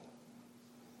thing.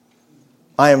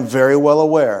 I am very well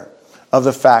aware of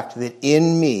the fact that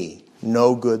in me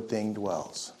no good thing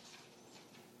dwells.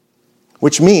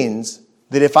 Which means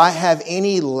that if I have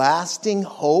any lasting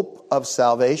hope of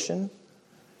salvation,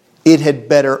 it had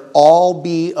better all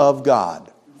be of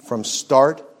God from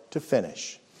start to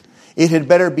finish. It had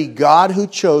better be God who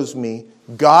chose me,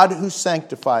 God who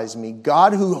sanctifies me,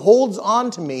 God who holds on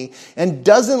to me and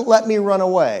doesn't let me run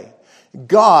away,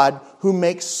 God who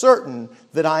makes certain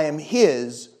that I am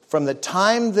his from the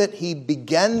time that he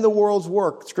began the world's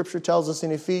work. Scripture tells us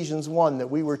in Ephesians 1 that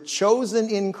we were chosen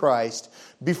in Christ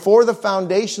before the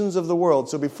foundations of the world.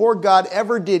 So before God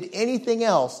ever did anything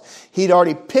else, he'd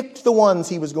already picked the ones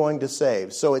he was going to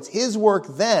save. So it's his work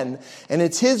then, and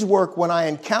it's his work when I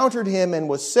encountered him and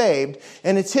was saved,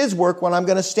 and it's his work when I'm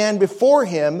going to stand before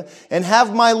him and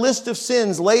have my list of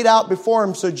sins laid out before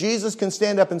him so Jesus can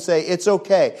stand up and say, it's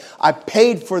okay, I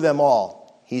paid for them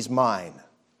all. He's mine.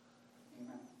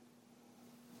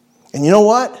 And you know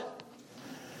what?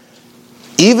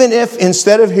 Even if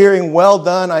instead of hearing, well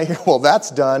done, I hear, well, that's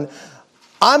done,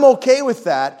 I'm okay with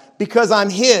that because I'm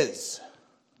his.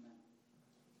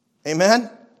 Amen?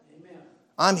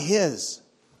 I'm His.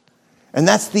 And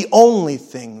that's the only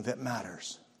thing that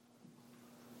matters.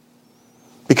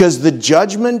 Because the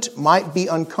judgment might be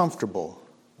uncomfortable,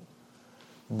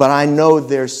 but I know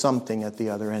there's something at the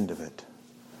other end of it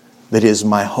that is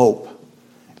my hope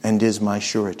and is my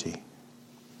surety.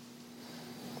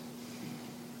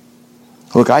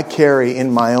 Look, I carry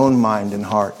in my own mind and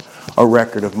heart a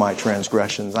record of my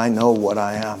transgressions. I know what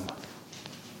I am.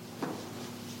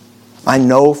 I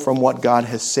know from what God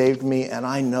has saved me, and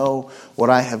I know what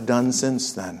I have done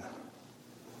since then.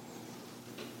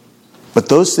 But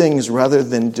those things, rather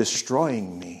than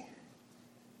destroying me,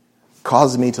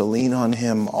 cause me to lean on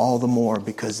Him all the more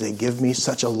because they give me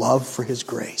such a love for His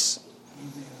grace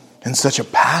and such a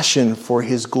passion for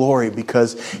His glory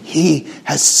because He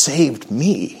has saved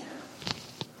me.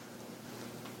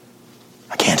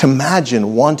 I can't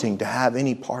imagine wanting to have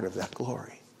any part of that glory.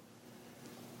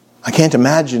 I can't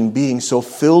imagine being so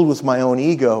filled with my own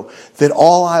ego that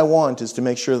all I want is to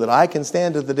make sure that I can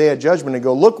stand at the day of judgment and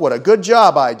go, look what a good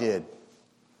job I did.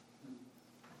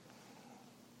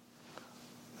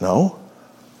 No.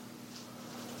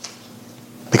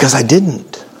 Because I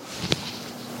didn't.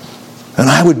 And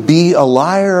I would be a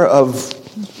liar of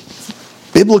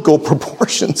biblical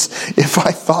proportions if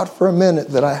I thought for a minute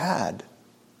that I had.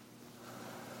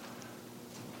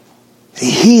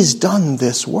 He's done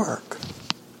this work.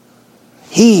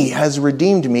 He has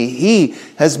redeemed me. He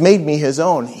has made me His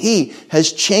own. He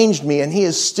has changed me, and He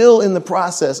is still in the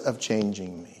process of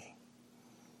changing me.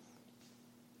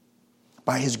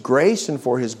 By His grace and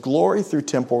for His glory through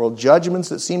temporal judgments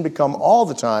that seem to come all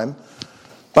the time,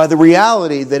 by the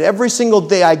reality that every single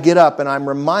day I get up and I'm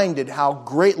reminded how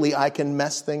greatly I can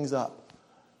mess things up.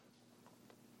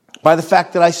 By the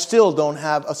fact that I still don't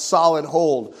have a solid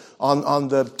hold on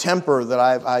the temper that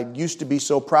I used to be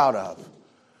so proud of.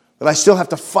 That I still have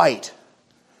to fight.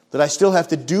 That I still have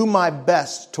to do my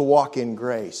best to walk in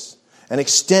grace and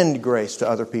extend grace to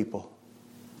other people.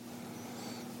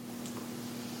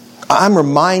 I'm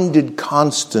reminded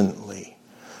constantly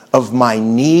of my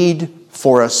need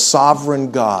for a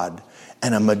sovereign God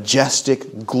and a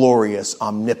majestic, glorious,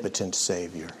 omnipotent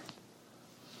Savior.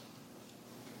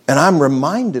 And I'm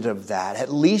reminded of that,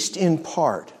 at least in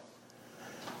part,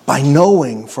 by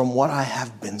knowing from what I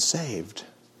have been saved.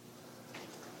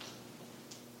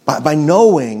 By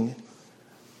knowing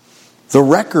the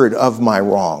record of my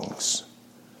wrongs,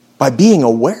 by being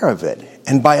aware of it,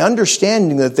 and by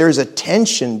understanding that there's a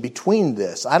tension between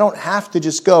this. I don't have to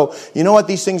just go, you know what,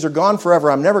 these things are gone forever,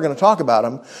 I'm never going to talk about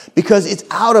them, because it's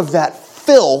out of that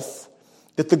filth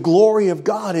that the glory of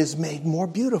God is made more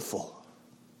beautiful.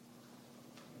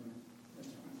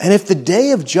 And if the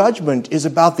day of judgment is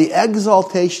about the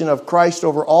exaltation of Christ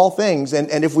over all things,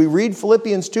 and if we read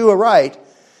Philippians 2 aright,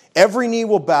 every knee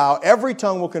will bow, every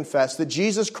tongue will confess that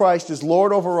Jesus Christ is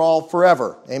Lord over all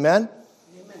forever. Amen?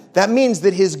 Amen? That means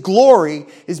that His glory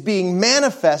is being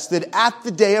manifested at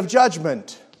the day of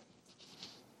judgment.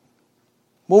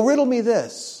 Well, riddle me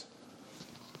this.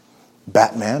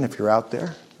 Batman, if you're out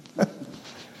there.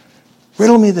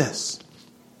 Riddle me this.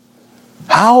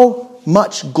 How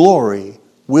much glory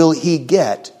will He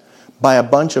get by a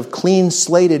bunch of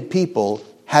clean-slated people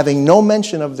having no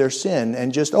mention of their sin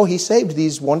and just, He saved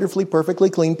these wonderfully, perfectly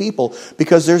clean people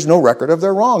because there's no record of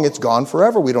their wrong. It's gone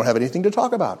forever. We don't have anything to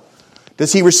talk about.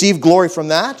 Does He receive glory from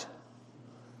that?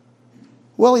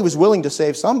 Well, He was willing to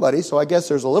save somebody, so I guess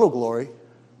there's a little glory.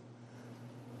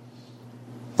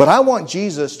 But I want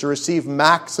Jesus to receive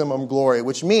maximum glory,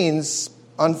 which means,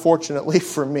 unfortunately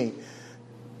for me,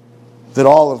 that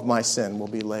all of my sin will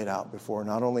be laid out before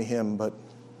not only Him, but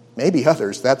maybe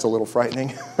others. That's a little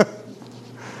frightening.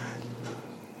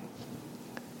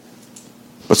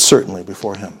 But certainly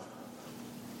before Him.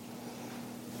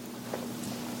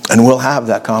 And we'll have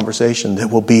that conversation that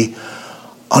will be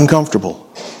uncomfortable,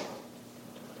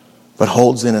 but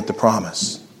holds in it the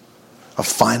promise of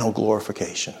final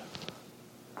glorification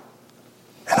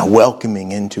and a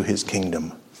welcoming into His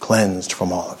kingdom, cleansed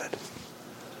from all of it,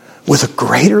 with a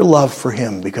greater love for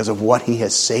Him because of what He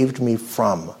has saved me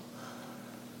from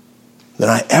than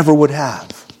I ever would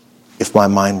have if my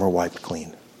mind were wiped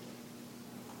clean.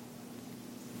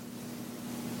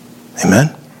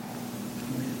 Amen?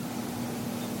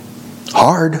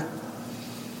 Hard.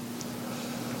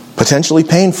 Potentially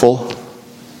painful.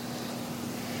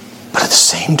 But at the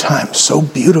same time, so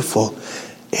beautiful,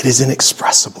 it is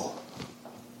inexpressible.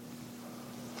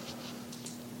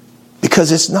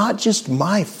 Because it's not just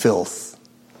my filth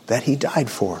that He died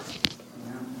for.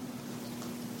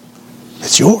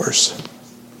 It's yours.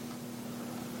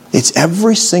 It's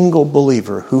every single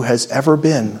believer who has ever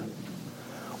been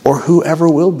or who ever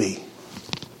will be.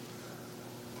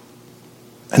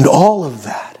 And all of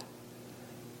that,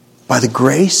 by the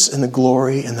grace and the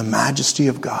glory and the majesty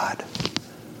of God,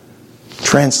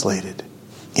 translated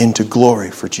into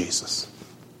glory for Jesus.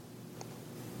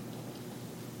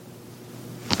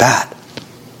 That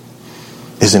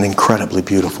is an incredibly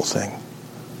beautiful thing.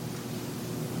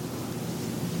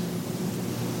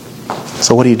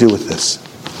 So what do you do with this?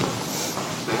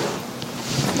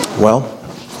 Well,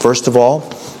 first of all,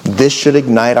 this should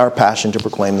ignite our passion to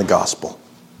proclaim the gospel.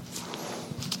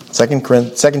 2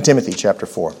 Timothy chapter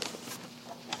 4.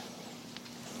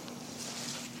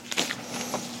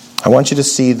 I want you to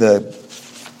see the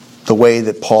way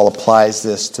that Paul applies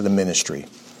this to the ministry.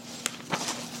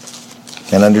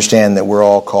 And understand that we're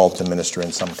all called to minister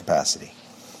in some capacity.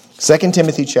 2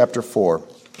 Timothy chapter 4,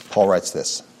 Paul writes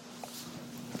this.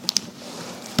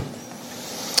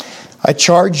 I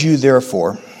charge you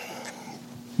therefore,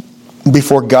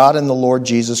 before God and the Lord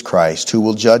Jesus Christ, who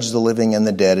will judge the living and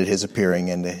the dead at his appearing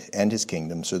and his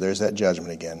kingdom. So there's that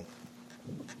judgment again.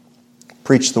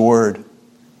 Preach the word.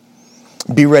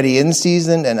 Be ready in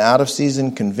season and out of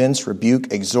season, convince,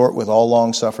 rebuke, exhort with all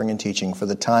long suffering and teaching, for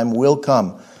the time will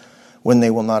come when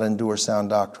they will not endure sound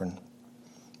doctrine.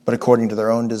 But according to their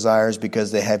own desires,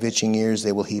 because they have itching ears,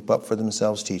 they will heap up for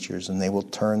themselves teachers, and they will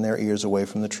turn their ears away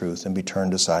from the truth and be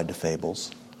turned aside to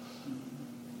fables.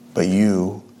 But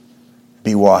you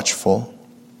be watchful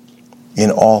in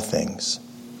all things,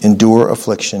 endure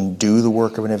affliction, do the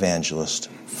work of an evangelist,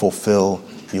 fulfill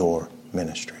your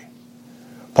ministry.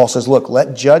 Paul says, look,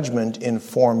 let judgment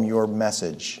inform your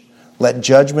message. Let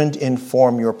judgment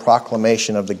inform your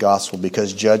proclamation of the gospel,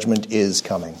 because judgment is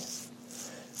coming.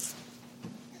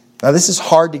 Now, this is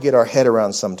hard to get our head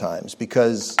around sometimes,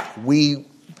 because we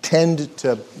tend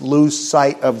to lose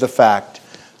sight of the fact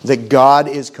that God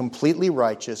is completely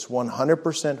righteous,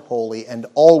 100% holy, and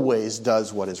always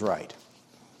does what is right.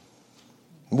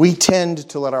 We tend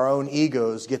to let our own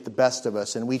egos get the best of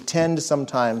us, and we tend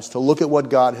sometimes to look at what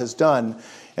God has done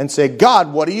and say,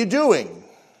 God, what are you doing?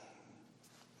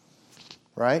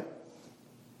 Right?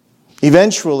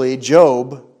 Eventually,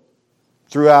 Job,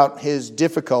 throughout his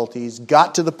difficulties,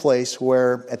 got to the place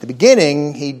where, at the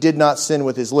beginning, he did not sin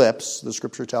with his lips. The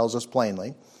Scripture tells us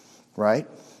plainly. Right?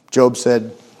 Job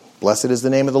said, blessed is the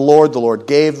name of the Lord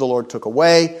gave, the Lord took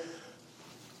away.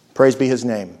 Praise be his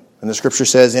name. And the Scripture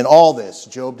says, in all this,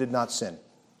 Job did not sin.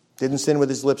 Didn't sin with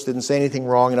his lips, didn't say anything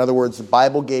wrong. In other words, the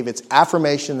Bible gave its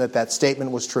affirmation that that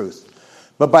statement was truth.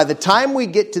 But by the time we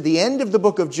get to the end of the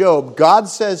book of Job, God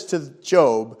says to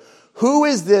Job, who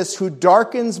is this who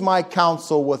darkens my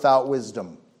counsel without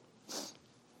wisdom?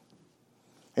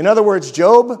 In other words,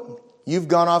 Job, you've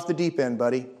gone off the deep end,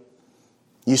 buddy.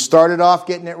 You started off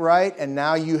getting it right, and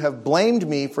now you have blamed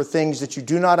me for things that you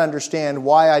do not understand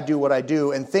why I do what I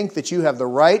do, and think that you have the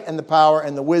right and the power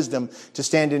and the wisdom to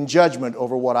stand in judgment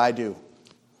over what I do.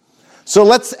 So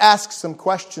let's ask some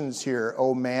questions here,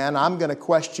 oh man. I'm going to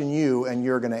question you, and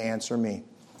you're going to answer me.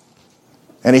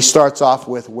 And he starts off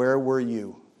with, where were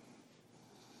you?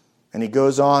 And he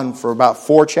goes on for about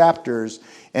 4 chapters.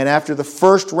 And after the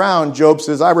first round, Job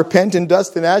says, I repent in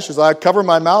dust and ashes. I cover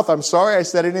my mouth. I'm sorry I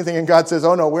said anything. And God says,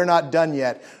 oh no, we're not done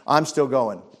yet. I'm still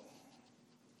going.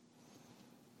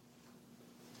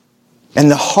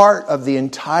 And the heart of the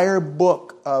entire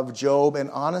book of Job, and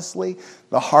honestly,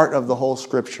 the heart of the whole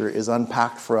Scripture, is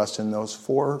unpacked for us in those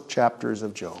 4 chapters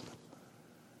of Job.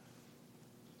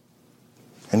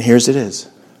 And here's it is.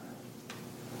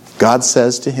 God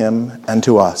says to him and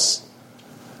to us,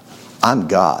 I'm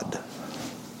God,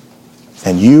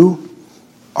 and you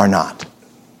are not.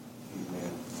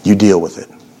 You deal with it.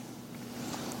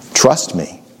 Trust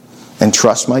me, and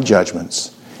trust my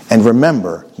judgments, and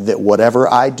remember that whatever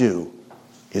I do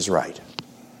is right.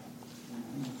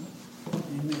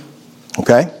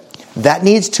 Okay? That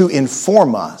needs to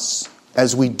inform us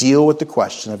as we deal with the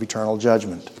question of eternal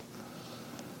judgment.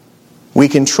 We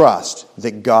can trust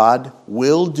that God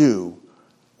will do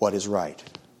what is right,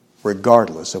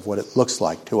 regardless of what it looks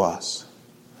like to us.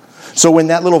 So when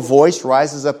that little voice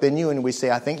rises up in you and we say,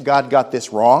 I think God got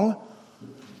this wrong,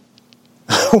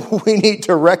 we need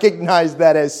to recognize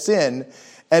that as sin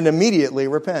and immediately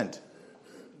repent.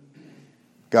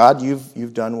 God,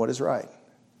 you've done what is right.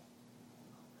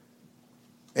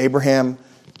 Abraham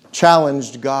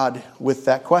challenged God with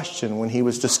that question when he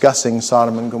was discussing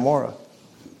Sodom and Gomorrah.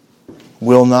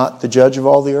 Will not the judge of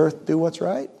all the earth do what's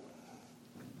right?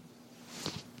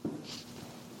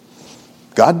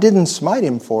 God didn't smite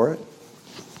him for it.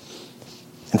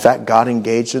 In fact, God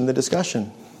engaged in the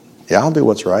discussion. Yeah, I'll do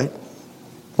what's right.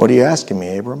 What are you asking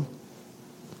me, Abram?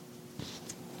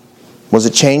 Was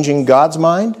it changing God's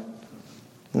mind?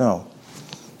 No.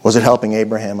 Was it helping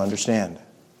Abraham understand?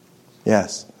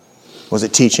 Yes. Was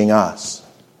it teaching us?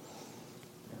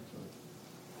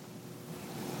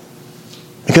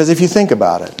 Because if you think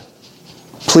about it,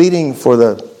 pleading for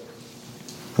the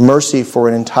mercy for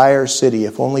an entire city,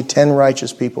 if only 10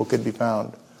 righteous people could be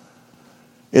found,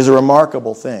 is a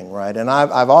remarkable thing, right? And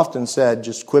I've often said,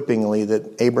 just quippingly,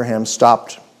 that Abraham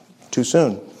stopped too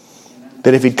soon.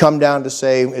 That if he'd come down to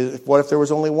say, what if there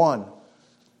was only one?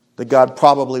 That God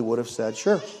probably would have said,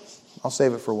 sure, I'll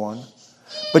save it for one.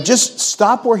 But just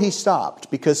stop where he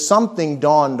stopped, because something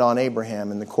dawned on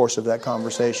Abraham in the course of that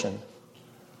conversation.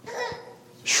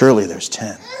 Surely there's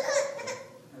 10.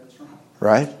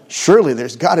 Right? Surely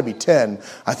there's got to be 10.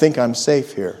 I think I'm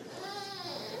safe here.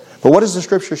 But what does the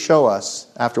Scripture show us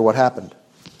after what happened?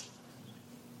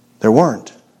 There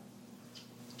weren't.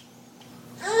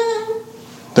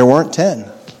 There weren't 10.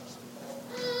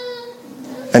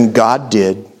 And God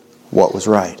did what was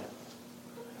right.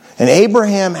 And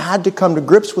Abraham had to come to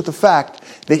grips with the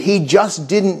fact that he just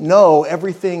didn't know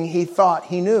everything he thought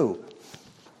he knew.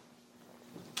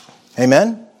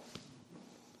 Amen?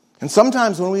 And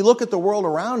sometimes when we look at the world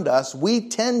around us, we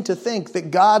tend to think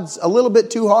that God's a little bit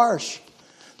too harsh.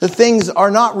 That things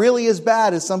are not really as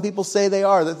bad as some people say they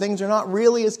are. That things are not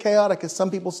really as chaotic as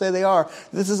some people say they are.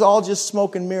 This is all just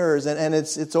smoke and mirrors, and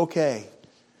it's okay.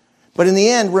 But in the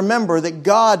end, remember that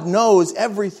God knows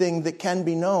everything that can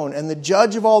be known. And the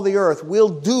judge of all the earth will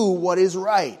do what is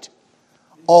right.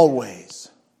 Always.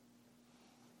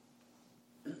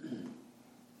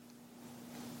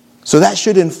 So that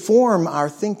should inform our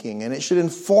thinking, and it should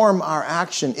inform our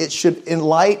action. It should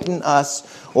enlighten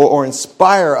us or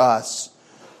inspire us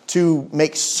to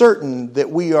make certain that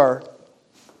we are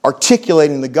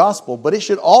articulating the gospel. But it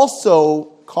should also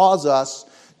cause us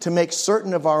to make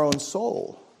certain of our own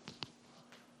soul.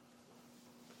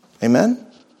 Amen?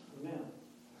 Amen?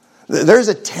 There's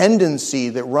a tendency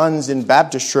that runs in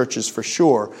Baptist churches for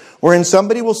sure, wherein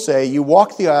somebody will say, you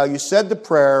walked the aisle, you said the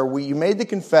prayer, you made the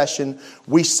confession,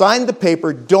 we signed the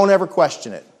paper, don't ever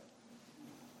question it.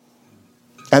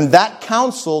 And that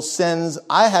counsel sends,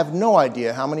 I have no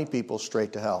idea how many people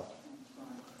straight to hell.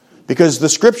 Because the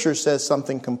Scripture says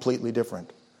something completely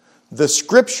different. The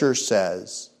Scripture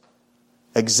says,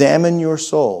 examine your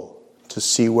soul to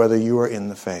see whether you are in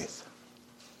the faith.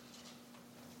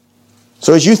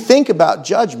 So as you think about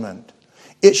judgment,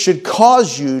 it should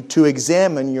cause you to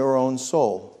examine your own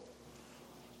soul.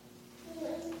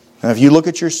 Now, if you look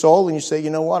at your soul and you say,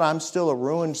 you know what, I'm still a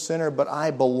ruined sinner, but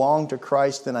I belong to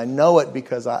Christ and I know it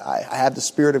because I have the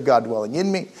Spirit of God dwelling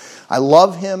in me. I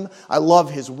love Him. I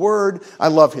love His Word. I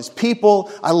love His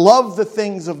people. I love the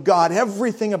things of God.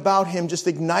 Everything about Him just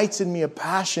ignites in me a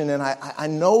passion, and I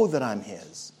know that I'm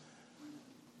His.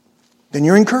 Then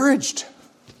you're encouraged.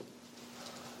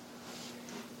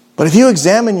 But if you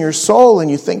examine your soul and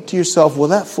you think to yourself, will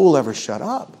that fool ever shut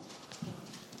up?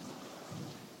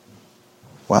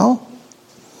 Well,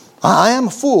 I am a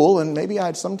fool, and maybe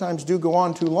I sometimes do go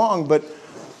on too long, but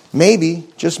maybe,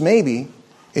 just maybe,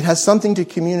 it has something to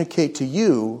communicate to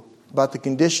you about the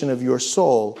condition of your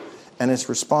soul and its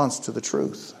response to the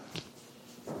truth.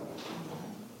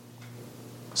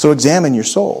 So examine your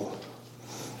soul.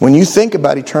 When you think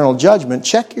about eternal judgment,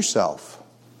 check yourself.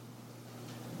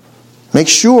 Make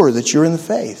sure that you're in the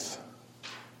faith.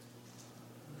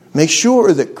 Make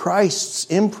sure that Christ's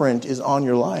imprint is on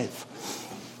your life.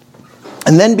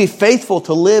 And then be faithful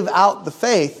to live out the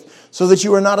faith so that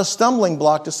you are not a stumbling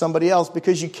block to somebody else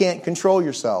because you can't control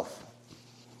yourself.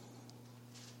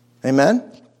 Amen?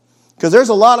 Because there's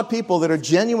a lot of people that are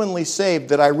genuinely saved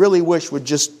that I really wish would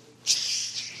just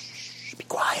be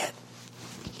quiet.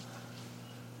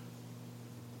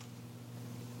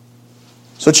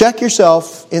 So check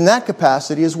yourself in that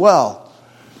capacity as well.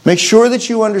 Make sure that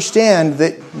you understand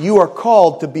that you are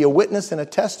called to be a witness and a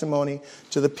testimony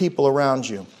to the people around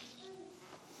you.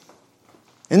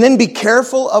 And then be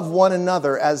careful of one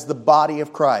another as the body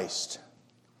of Christ.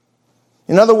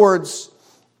 In other words,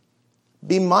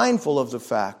 be mindful of the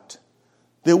fact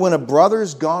that when a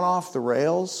brother's gone off the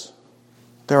rails,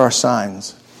 there are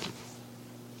signs.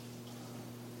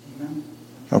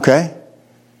 Okay?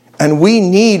 And we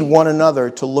need one another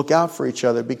to look out for each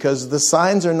other because the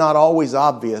signs are not always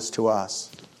obvious to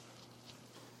us.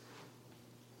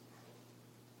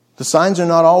 The signs are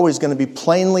not always going to be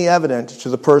plainly evident to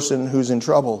the person who's in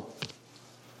trouble.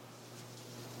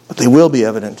 But they will be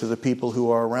evident to the people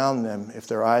who are around them if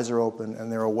their eyes are open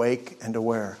and they're awake and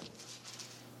aware.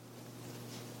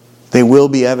 They will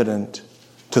be evident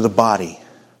to the body,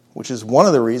 which is one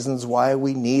of the reasons why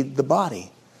we need the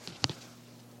body.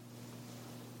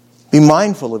 Be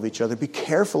mindful of each other. Be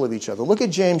careful of each other. Look at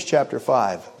James chapter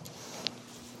 5.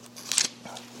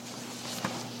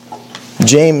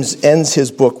 James ends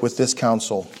his book with this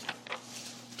counsel.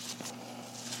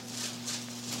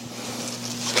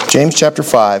 James chapter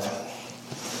 5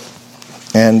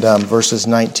 and verses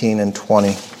 19 and 20.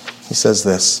 He says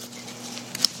this: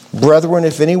 Brethren,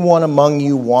 if anyone among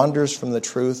you wanders from the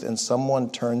truth and someone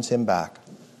turns him back,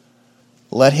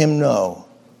 let him know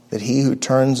that he who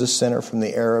turns a sinner from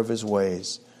the error of his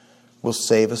ways will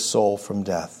save a soul from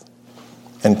death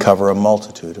and cover a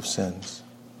multitude of sins.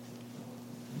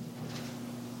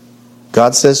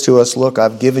 God says to us, look,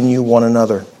 I've given you one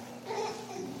another.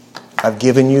 I've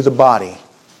given you the body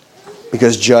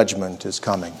because judgment is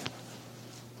coming.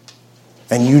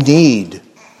 And you need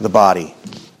the body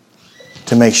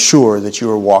to make sure that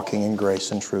you are walking in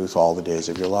grace and truth all the days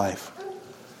of your life.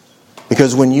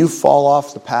 Because when you fall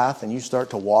off the path and you start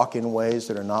to walk in ways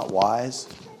that are not wise,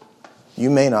 you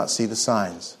may not see the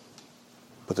signs,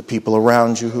 but the people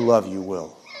around you who love you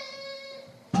will.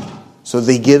 So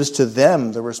he gives to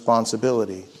them the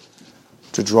responsibility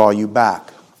to draw you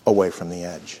back away from the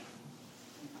edge.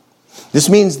 This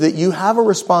means that you have a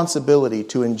responsibility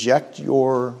to inject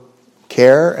your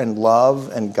care and love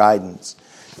and guidance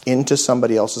into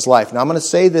somebody else's life. Now I'm going to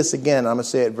say this again, I'm going to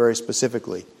say it very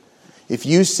specifically. If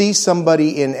you see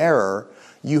somebody in error,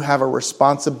 you have a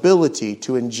responsibility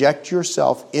to inject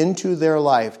yourself into their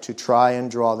life to try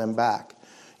and draw them back.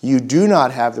 You do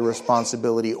not have the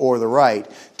responsibility or the right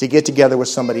to get together with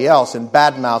somebody else and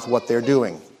badmouth what they're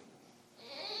doing.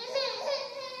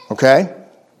 Okay?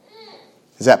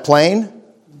 Is that plain?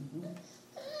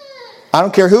 I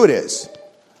don't care who it is.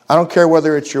 I don't care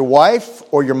whether it's your wife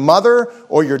or your mother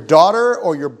or your daughter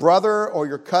or your brother or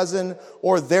your cousin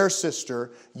or their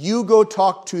sister. You go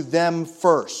talk to them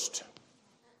first.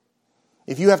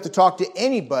 If you have to talk to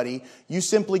anybody, you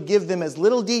simply give them as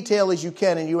little detail as you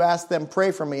can and you ask them,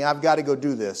 pray for me, I've got to go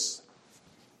do this.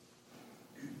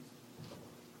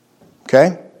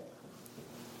 Okay?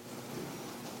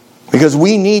 Because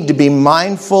we need to be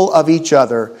mindful of each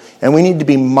other, and we need to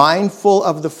be mindful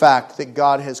of the fact that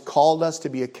God has called us to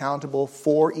be accountable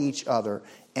for each other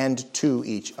and to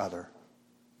each other.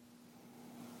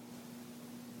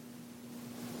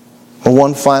 Well,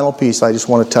 one final piece I just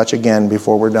want to touch again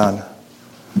before we're done.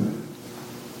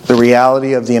 The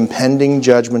reality of the impending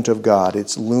judgment of God,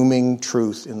 its looming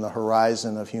truth in the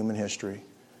horizon of human history,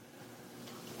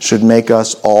 should make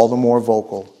us all the more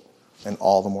vocal and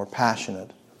all the more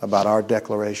passionate about our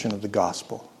declaration of the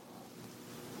gospel.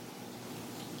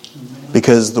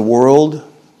 Because the world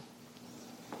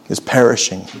is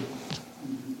perishing.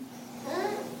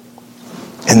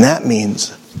 And that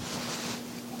means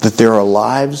that there are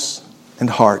lives and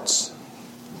hearts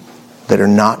that are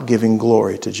not giving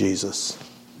glory to Jesus.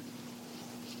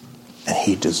 And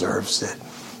He deserves it.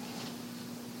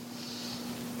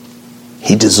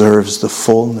 He deserves the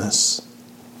fullness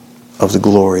of the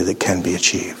glory that can be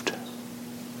achieved.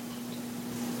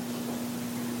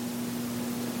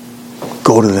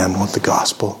 Go to them with the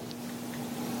gospel.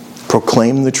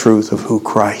 Proclaim the truth of who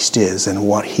Christ is and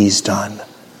what He's done,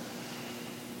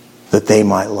 that they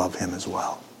might love Him as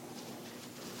well.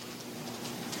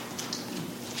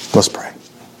 Let's pray.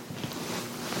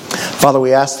 Father,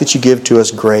 we ask that you give to us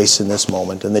grace in this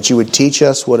moment and that you would teach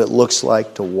us what it looks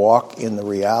like to walk in the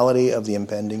reality of the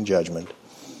impending judgment,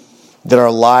 that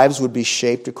our lives would be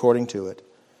shaped according to it,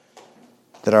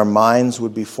 that our minds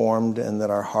would be formed and that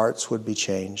our hearts would be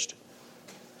changed.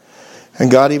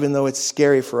 And God, even though it's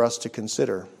scary for us to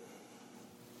consider,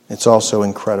 it's also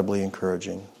incredibly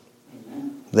encouraging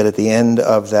that at the end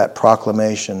of that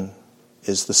proclamation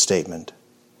is the statement,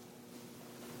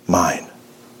 mine.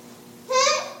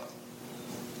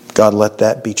 God, let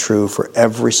that be true for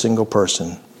every single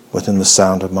person within the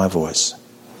sound of my voice.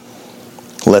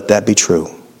 Let that be true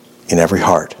in every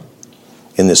heart,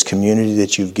 in this community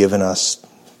that you've given us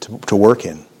to work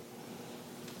in.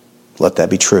 Let that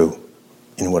be true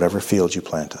in whatever field you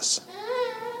plant us.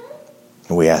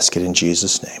 And we ask it in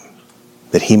Jesus' name,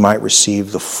 that He might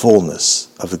receive the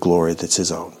fullness of the glory that's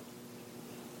His own.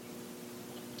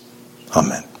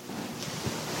 Amen.